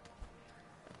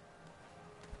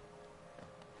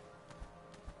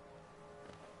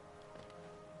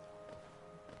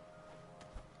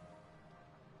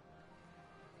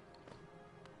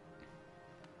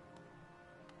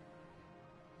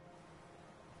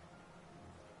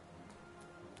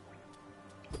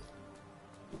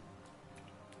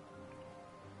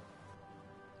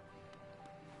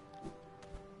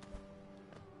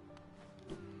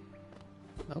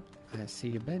 Oh, I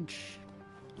see a bench.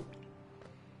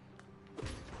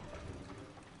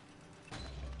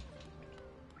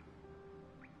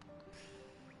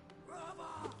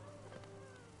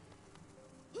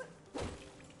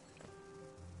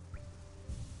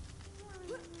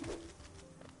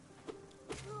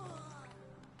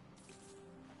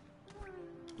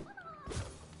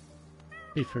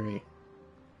 Be free.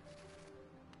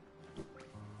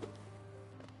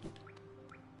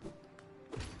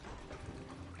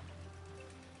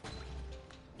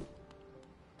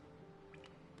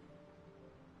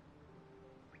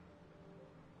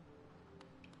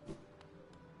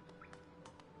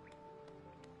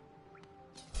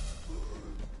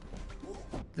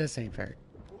 This ain't fair.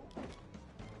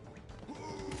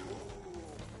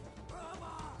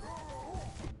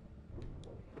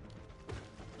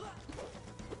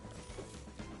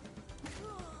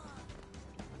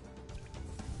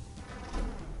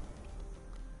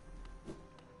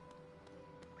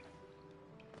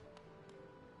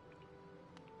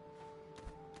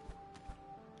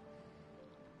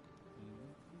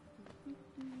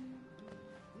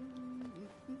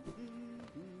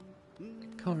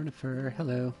 Carnifer,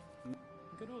 hello.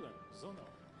 Gerulen, Zono.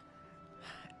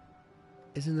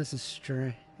 Isn't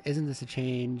this a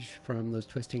change from those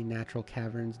twisting natural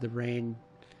caverns? The rain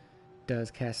does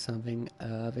cast something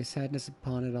of a sadness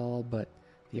upon it all, but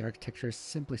the architecture is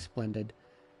simply splendid.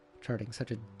 Charting such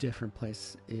a different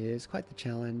place is quite the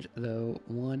challenge, though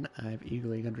one I've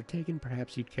eagerly undertaken.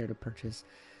 Perhaps you'd care to purchase.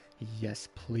 Yes,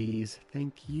 please.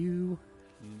 Thank you.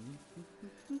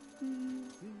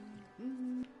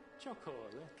 Chokol,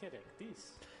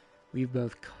 Kerektis. We've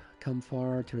both come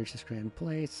far to reach this grand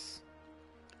place.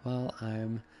 While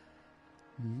I'm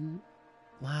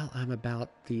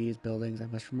about these buildings, I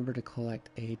must remember to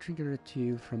collect a trinket or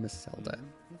two from Iselda.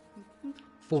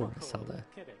 For Iselda.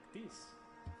 Kerektis.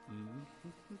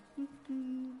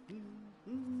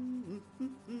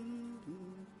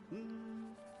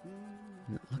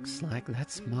 It looks like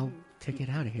that's my ticket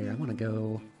out of here. I want to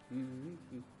go...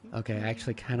 Okay, I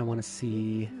actually kind of want to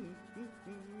see...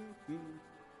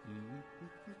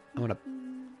 I want to...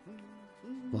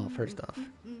 Well, first off...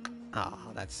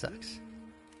 Ah, that sucks.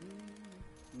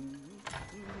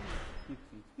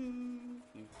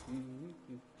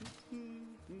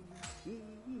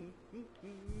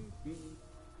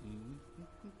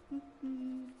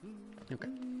 Okay.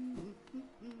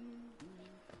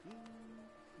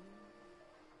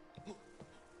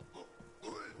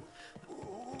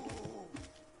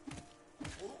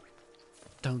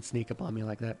 Don't sneak up on me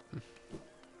like that.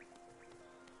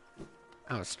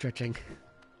 I was stretching.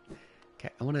 Okay,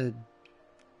 I want to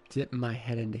dip my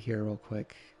head into here real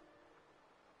quick.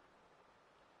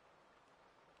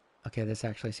 Okay, this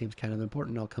actually seems kind of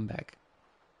important. I'll come back.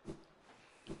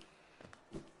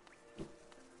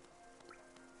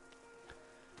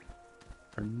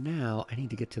 For now, I need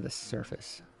to get to the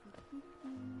surface.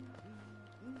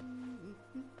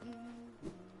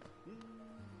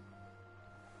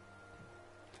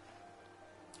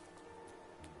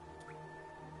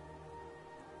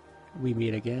 We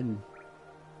meet again.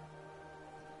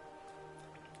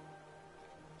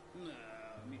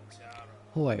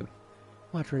 Hoy,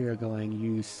 watch where you're going,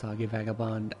 you soggy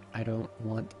vagabond. I don't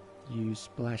want you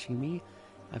splashing me.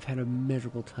 I've had a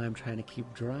miserable time trying to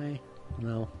keep dry.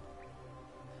 No.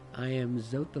 I am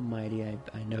Zote the Mighty,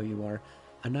 I know you are.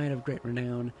 A knight of great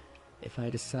renown. If I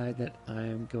decide that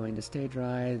I'm going to stay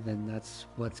dry, then that's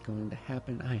what's going to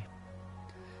happen. I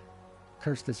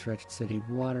curse this wretched city.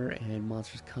 Water and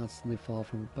monsters constantly fall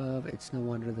from above. It's no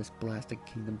wonder this blasted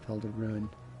kingdom fell to ruin.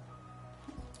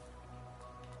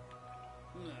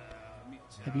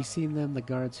 Have you seen them, the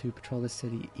guards who patrol the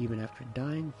city even after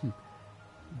dying?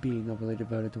 Being overly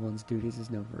devoted to one's duties is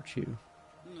no virtue.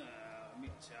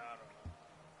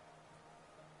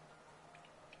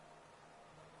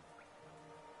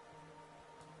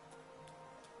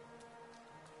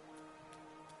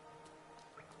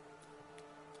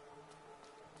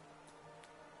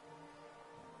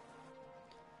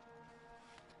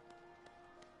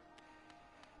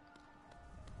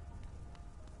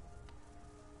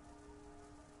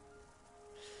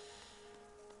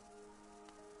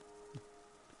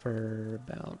 for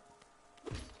about...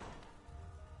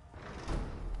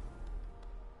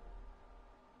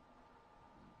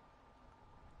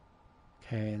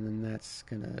 Okay, and then that's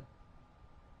gonna...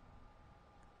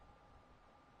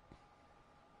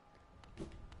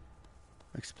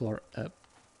 explore up.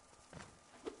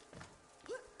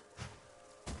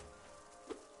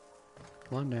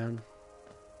 Come on down.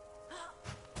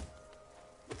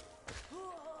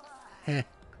 Heh.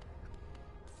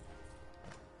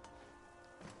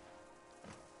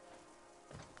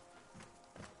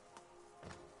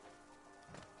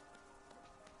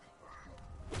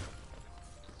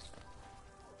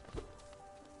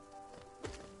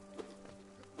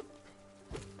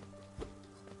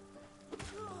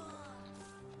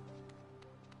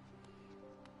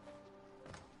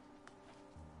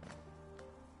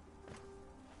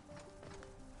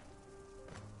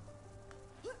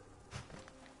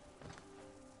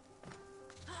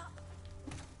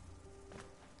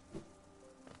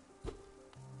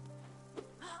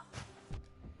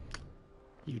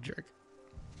 You jerk.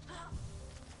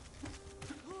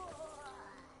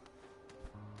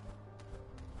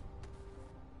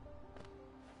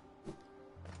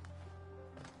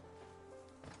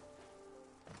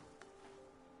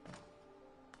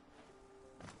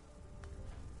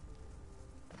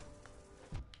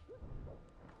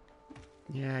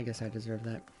 Yeah, I guess I deserve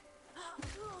that.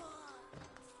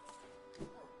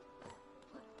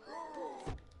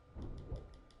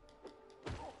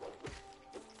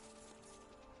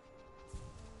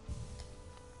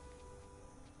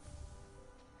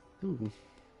 Ooh.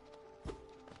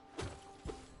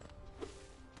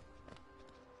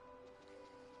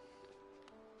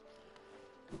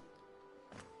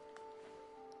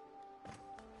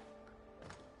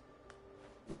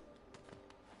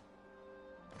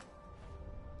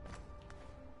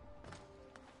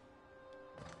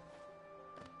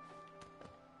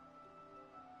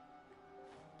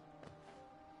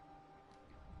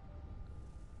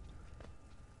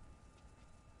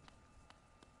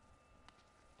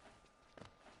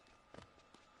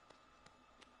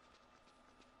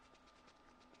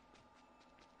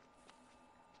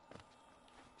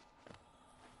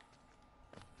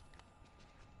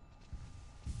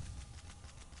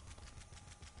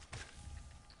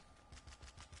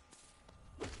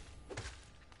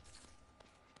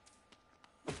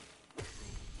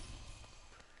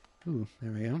 Ooh,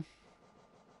 there we go.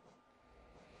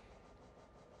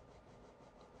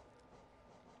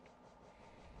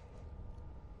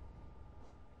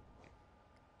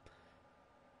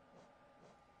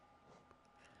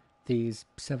 These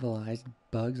civilized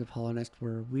bugs of Hollow Nest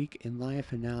were weak in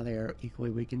life, and now they are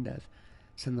equally weak in death.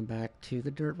 Send them back to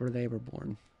the dirt where they were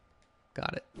born.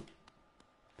 Got it.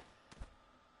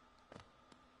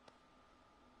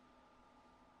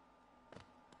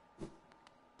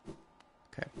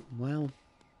 Okay, well...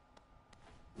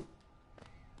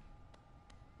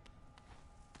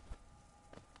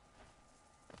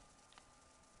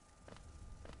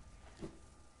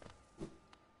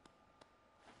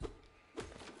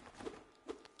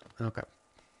 Okay.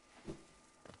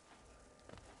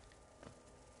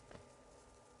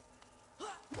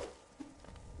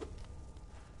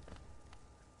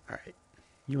 Alright.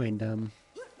 You ain't dumb.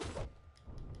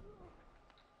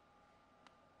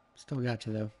 Still got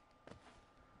you, though.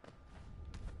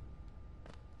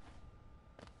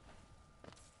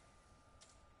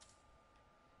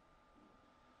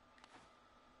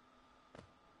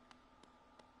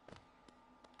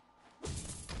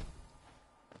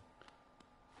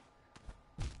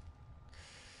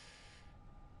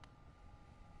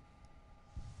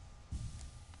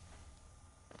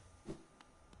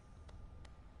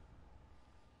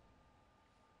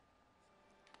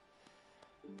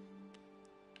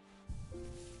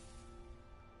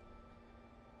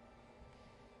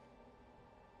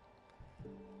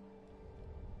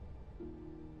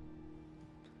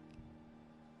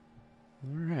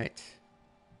 Alright.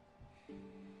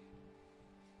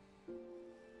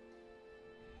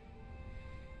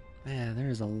 Man,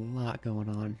 there's a lot going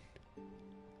on.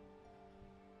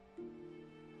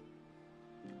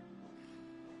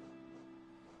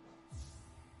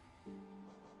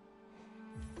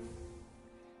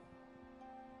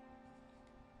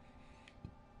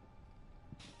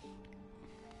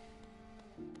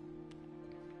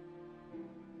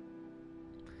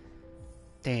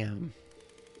 Damn.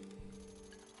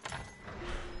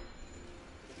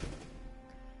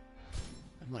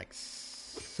 I'm like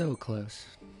so close.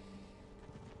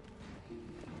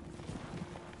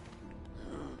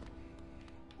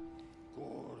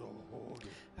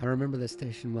 I remember this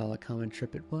station well. A common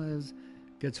trip it was.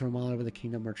 Goods from all over the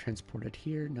kingdom were transported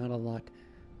here. Not a lot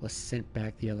Was sent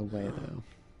back the other way, though.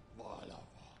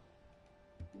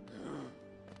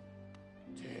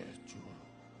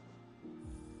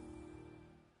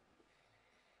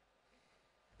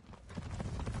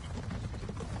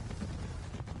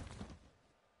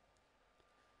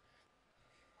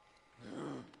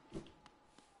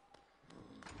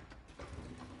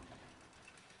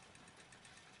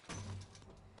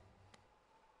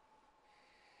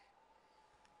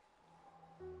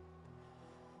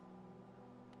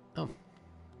 Oh.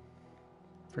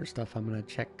 First off, I'm gonna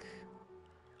check.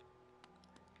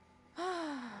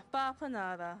 Papa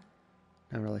nada.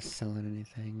 Not really selling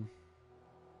anything.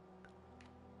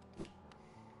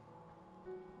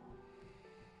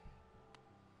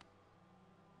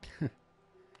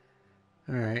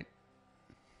 Alright.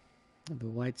 The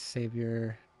White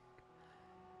Savior.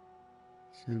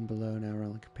 Soon below, now our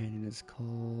only companion is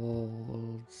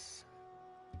called.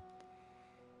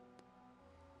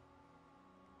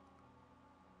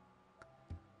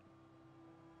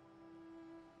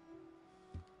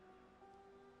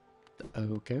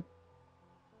 Okay.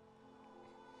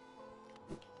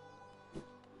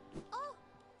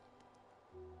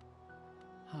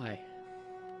 Hi.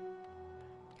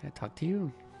 Can I talk to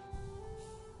you?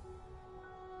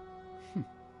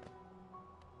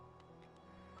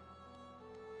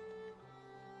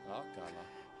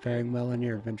 Faring well on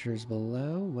your adventures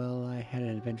below? Well, I had an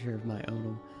adventure of my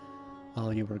own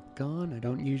while you were gone. I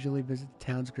don't usually visit the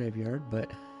town's graveyard,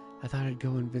 but I thought I'd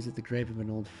go and visit the grave of an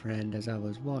old friend. As I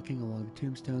was walking along the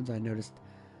tombstones, I noticed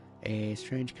a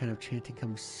strange kind of chanting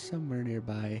come somewhere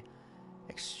nearby.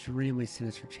 Extremely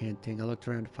sinister chanting. I looked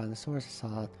around to find the source. I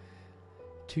saw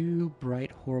two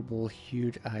bright, horrible,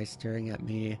 huge eyes staring at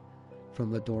me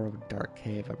from the door of a dark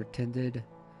cave. I pretended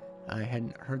I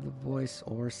hadn't heard the voice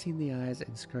or seen the eyes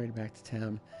and scurried back to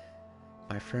town.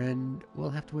 My friend will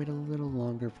have to wait a little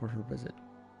longer for her visit.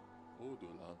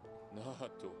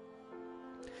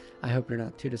 I hope you're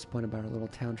not too disappointed by our little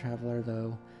town traveler,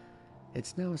 though.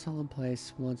 It's now a solemn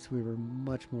place. Once we were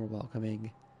much more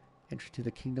welcoming. Entry to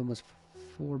the kingdom was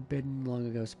forbidden long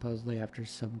ago, supposedly after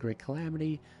some great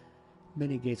calamity.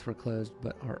 Many gates were closed,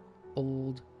 but our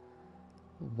old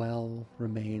well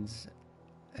remains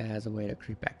as a way to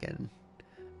creep back in.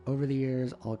 Over the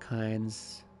years, all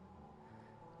kinds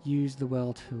used the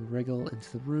well to wriggle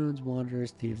into the ruins,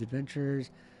 wanderers, thieves, adventurers.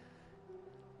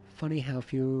 Funny how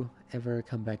few ever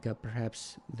come back up.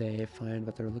 Perhaps they find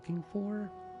what they're looking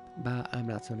for? But I'm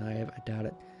not so naive, I doubt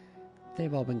it.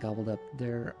 They've all been gobbled up.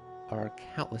 There are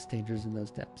countless dangers in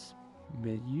those depths.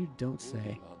 You don't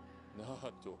say.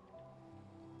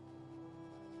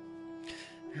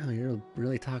 Oh, you're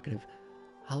really talkative.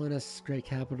 Hallownest's great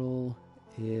capital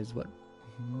is what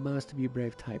most of you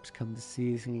brave types come to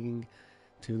see, singing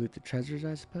to loot the treasures,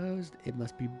 I suppose. It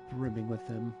must be brimming with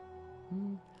them.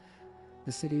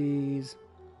 The city's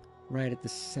right at the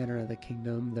center of the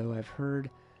kingdom, though I've heard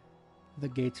the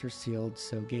gates are sealed,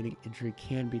 so gaining entry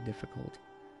can be difficult.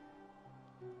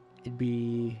 It'd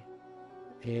be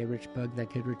a rich bug that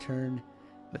could return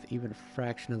with even a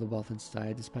fraction of the wealth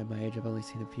inside. Despite my age, I've only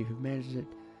seen a few who've managed it.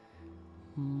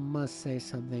 Must say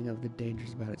something of the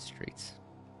dangers about its streets.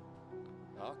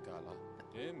 Okay.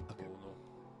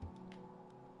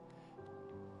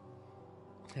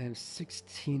 I have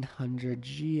 1600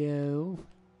 geo.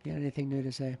 You got anything new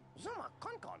to say?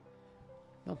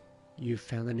 Oh, you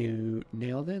found a new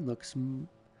nail then? Looks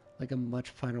like a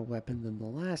much finer weapon than the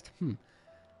last.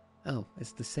 Oh,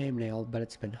 it's the same nail, but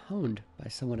it's been honed by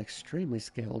someone extremely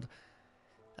skilled.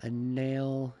 A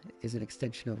nail is an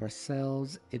extension of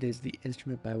ourselves. It is the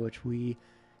instrument by which we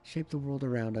shape the world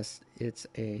around us. It's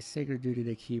a sacred duty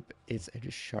to keep its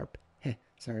edges sharp. Heh,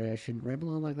 sorry, I shouldn't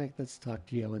ramble on like that. Let's talk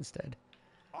Geo instead.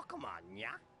 Oh, come on,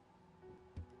 yeah?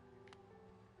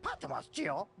 Patmos,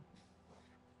 Geo.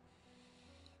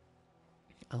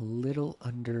 A little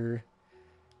under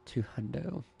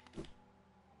 200.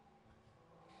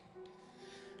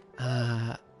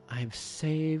 I've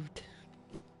saved...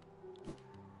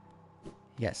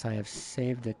 Yes, I have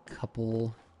saved a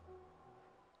couple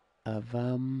of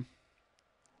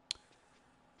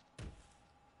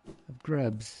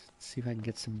grubs. Let's see if I can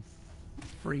get some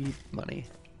free money.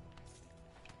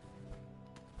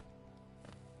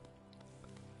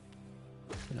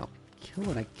 And I'll kill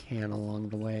what I can along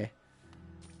the way.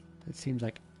 It seems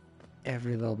like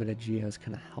every little bit of geo is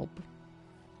gonna help.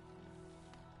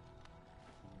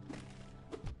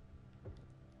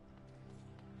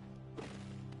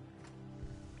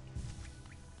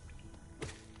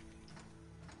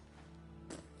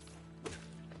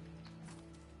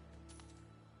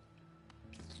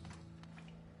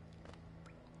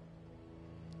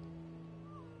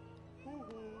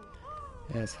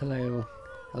 Yes, hello.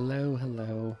 Hello,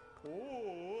 hello.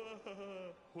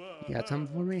 You got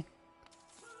something for me?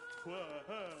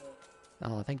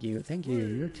 Oh, thank you. Thank you.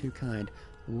 You're too kind.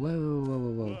 Whoa, whoa,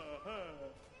 whoa, whoa.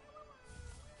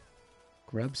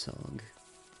 Grub song.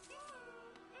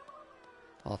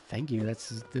 Oh, thank you.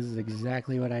 This is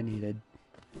exactly what I needed.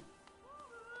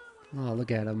 Oh,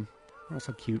 look at them. They're all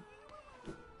so cute.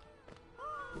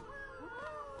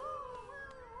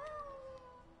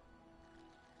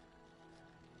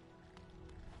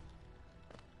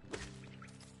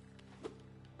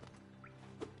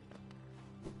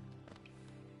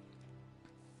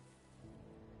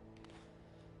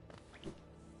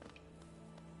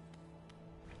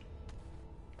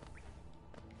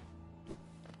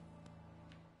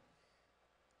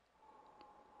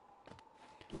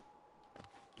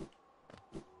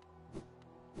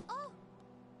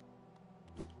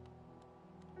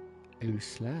 Ooh,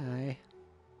 Sly.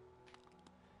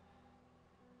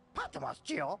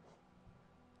 Patmascio.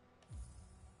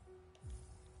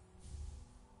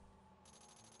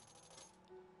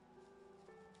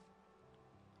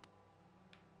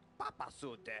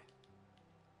 Papasude.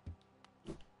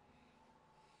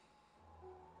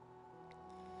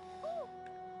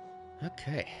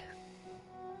 Okay.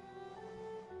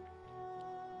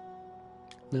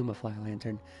 Lumafly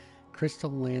lantern. Crystal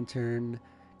lantern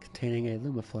containing a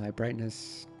lumafly.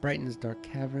 Brightens dark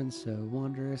caverns so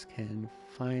wanderers can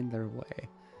find their way.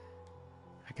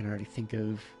 I can already think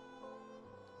of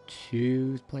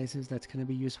 2 places that's going to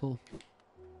be useful.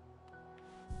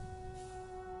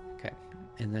 Okay.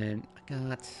 And then I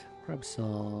got Grub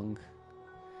Song.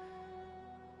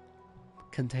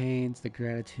 Contains the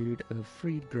gratitude of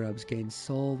freed grubs. Gain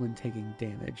soul when taking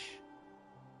damage.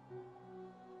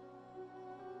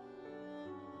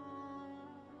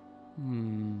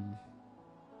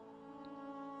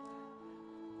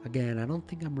 Again, I don't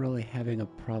think I'm really having a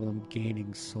problem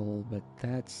gaining soul, but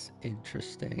that's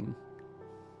interesting.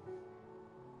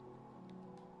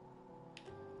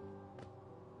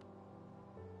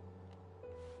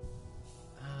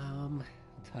 What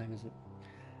time is it?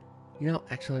 You know,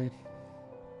 actually,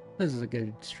 this is a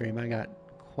good stream. I got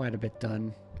quite a bit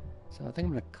done, so I think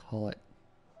I'm gonna call it.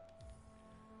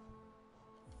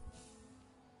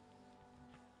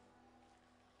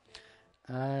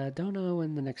 I don't know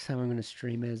when the next time I'm going to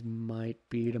stream is. Might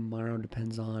be tomorrow.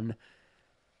 Depends on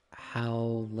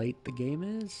how late the game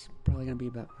is. Probably going to be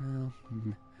about, well,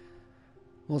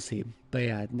 we'll see. But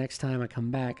yeah, next time I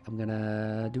come back, I'm going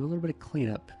to do a little bit of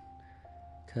cleanup.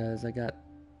 Because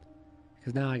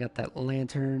now I got that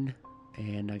lantern,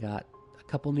 and I got a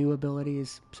couple new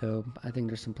abilities. So I think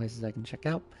there's some places I can check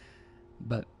out.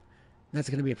 But that's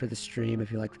going to be it for the stream.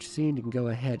 If you like what you've seen, you can go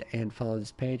ahead and follow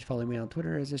this page. Follow me on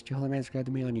Twitter as SG Holy Man. Subscribe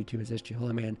to me on YouTube as SG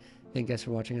Holy Man. Thank you guys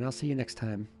for watching, and I'll see you next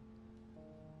time.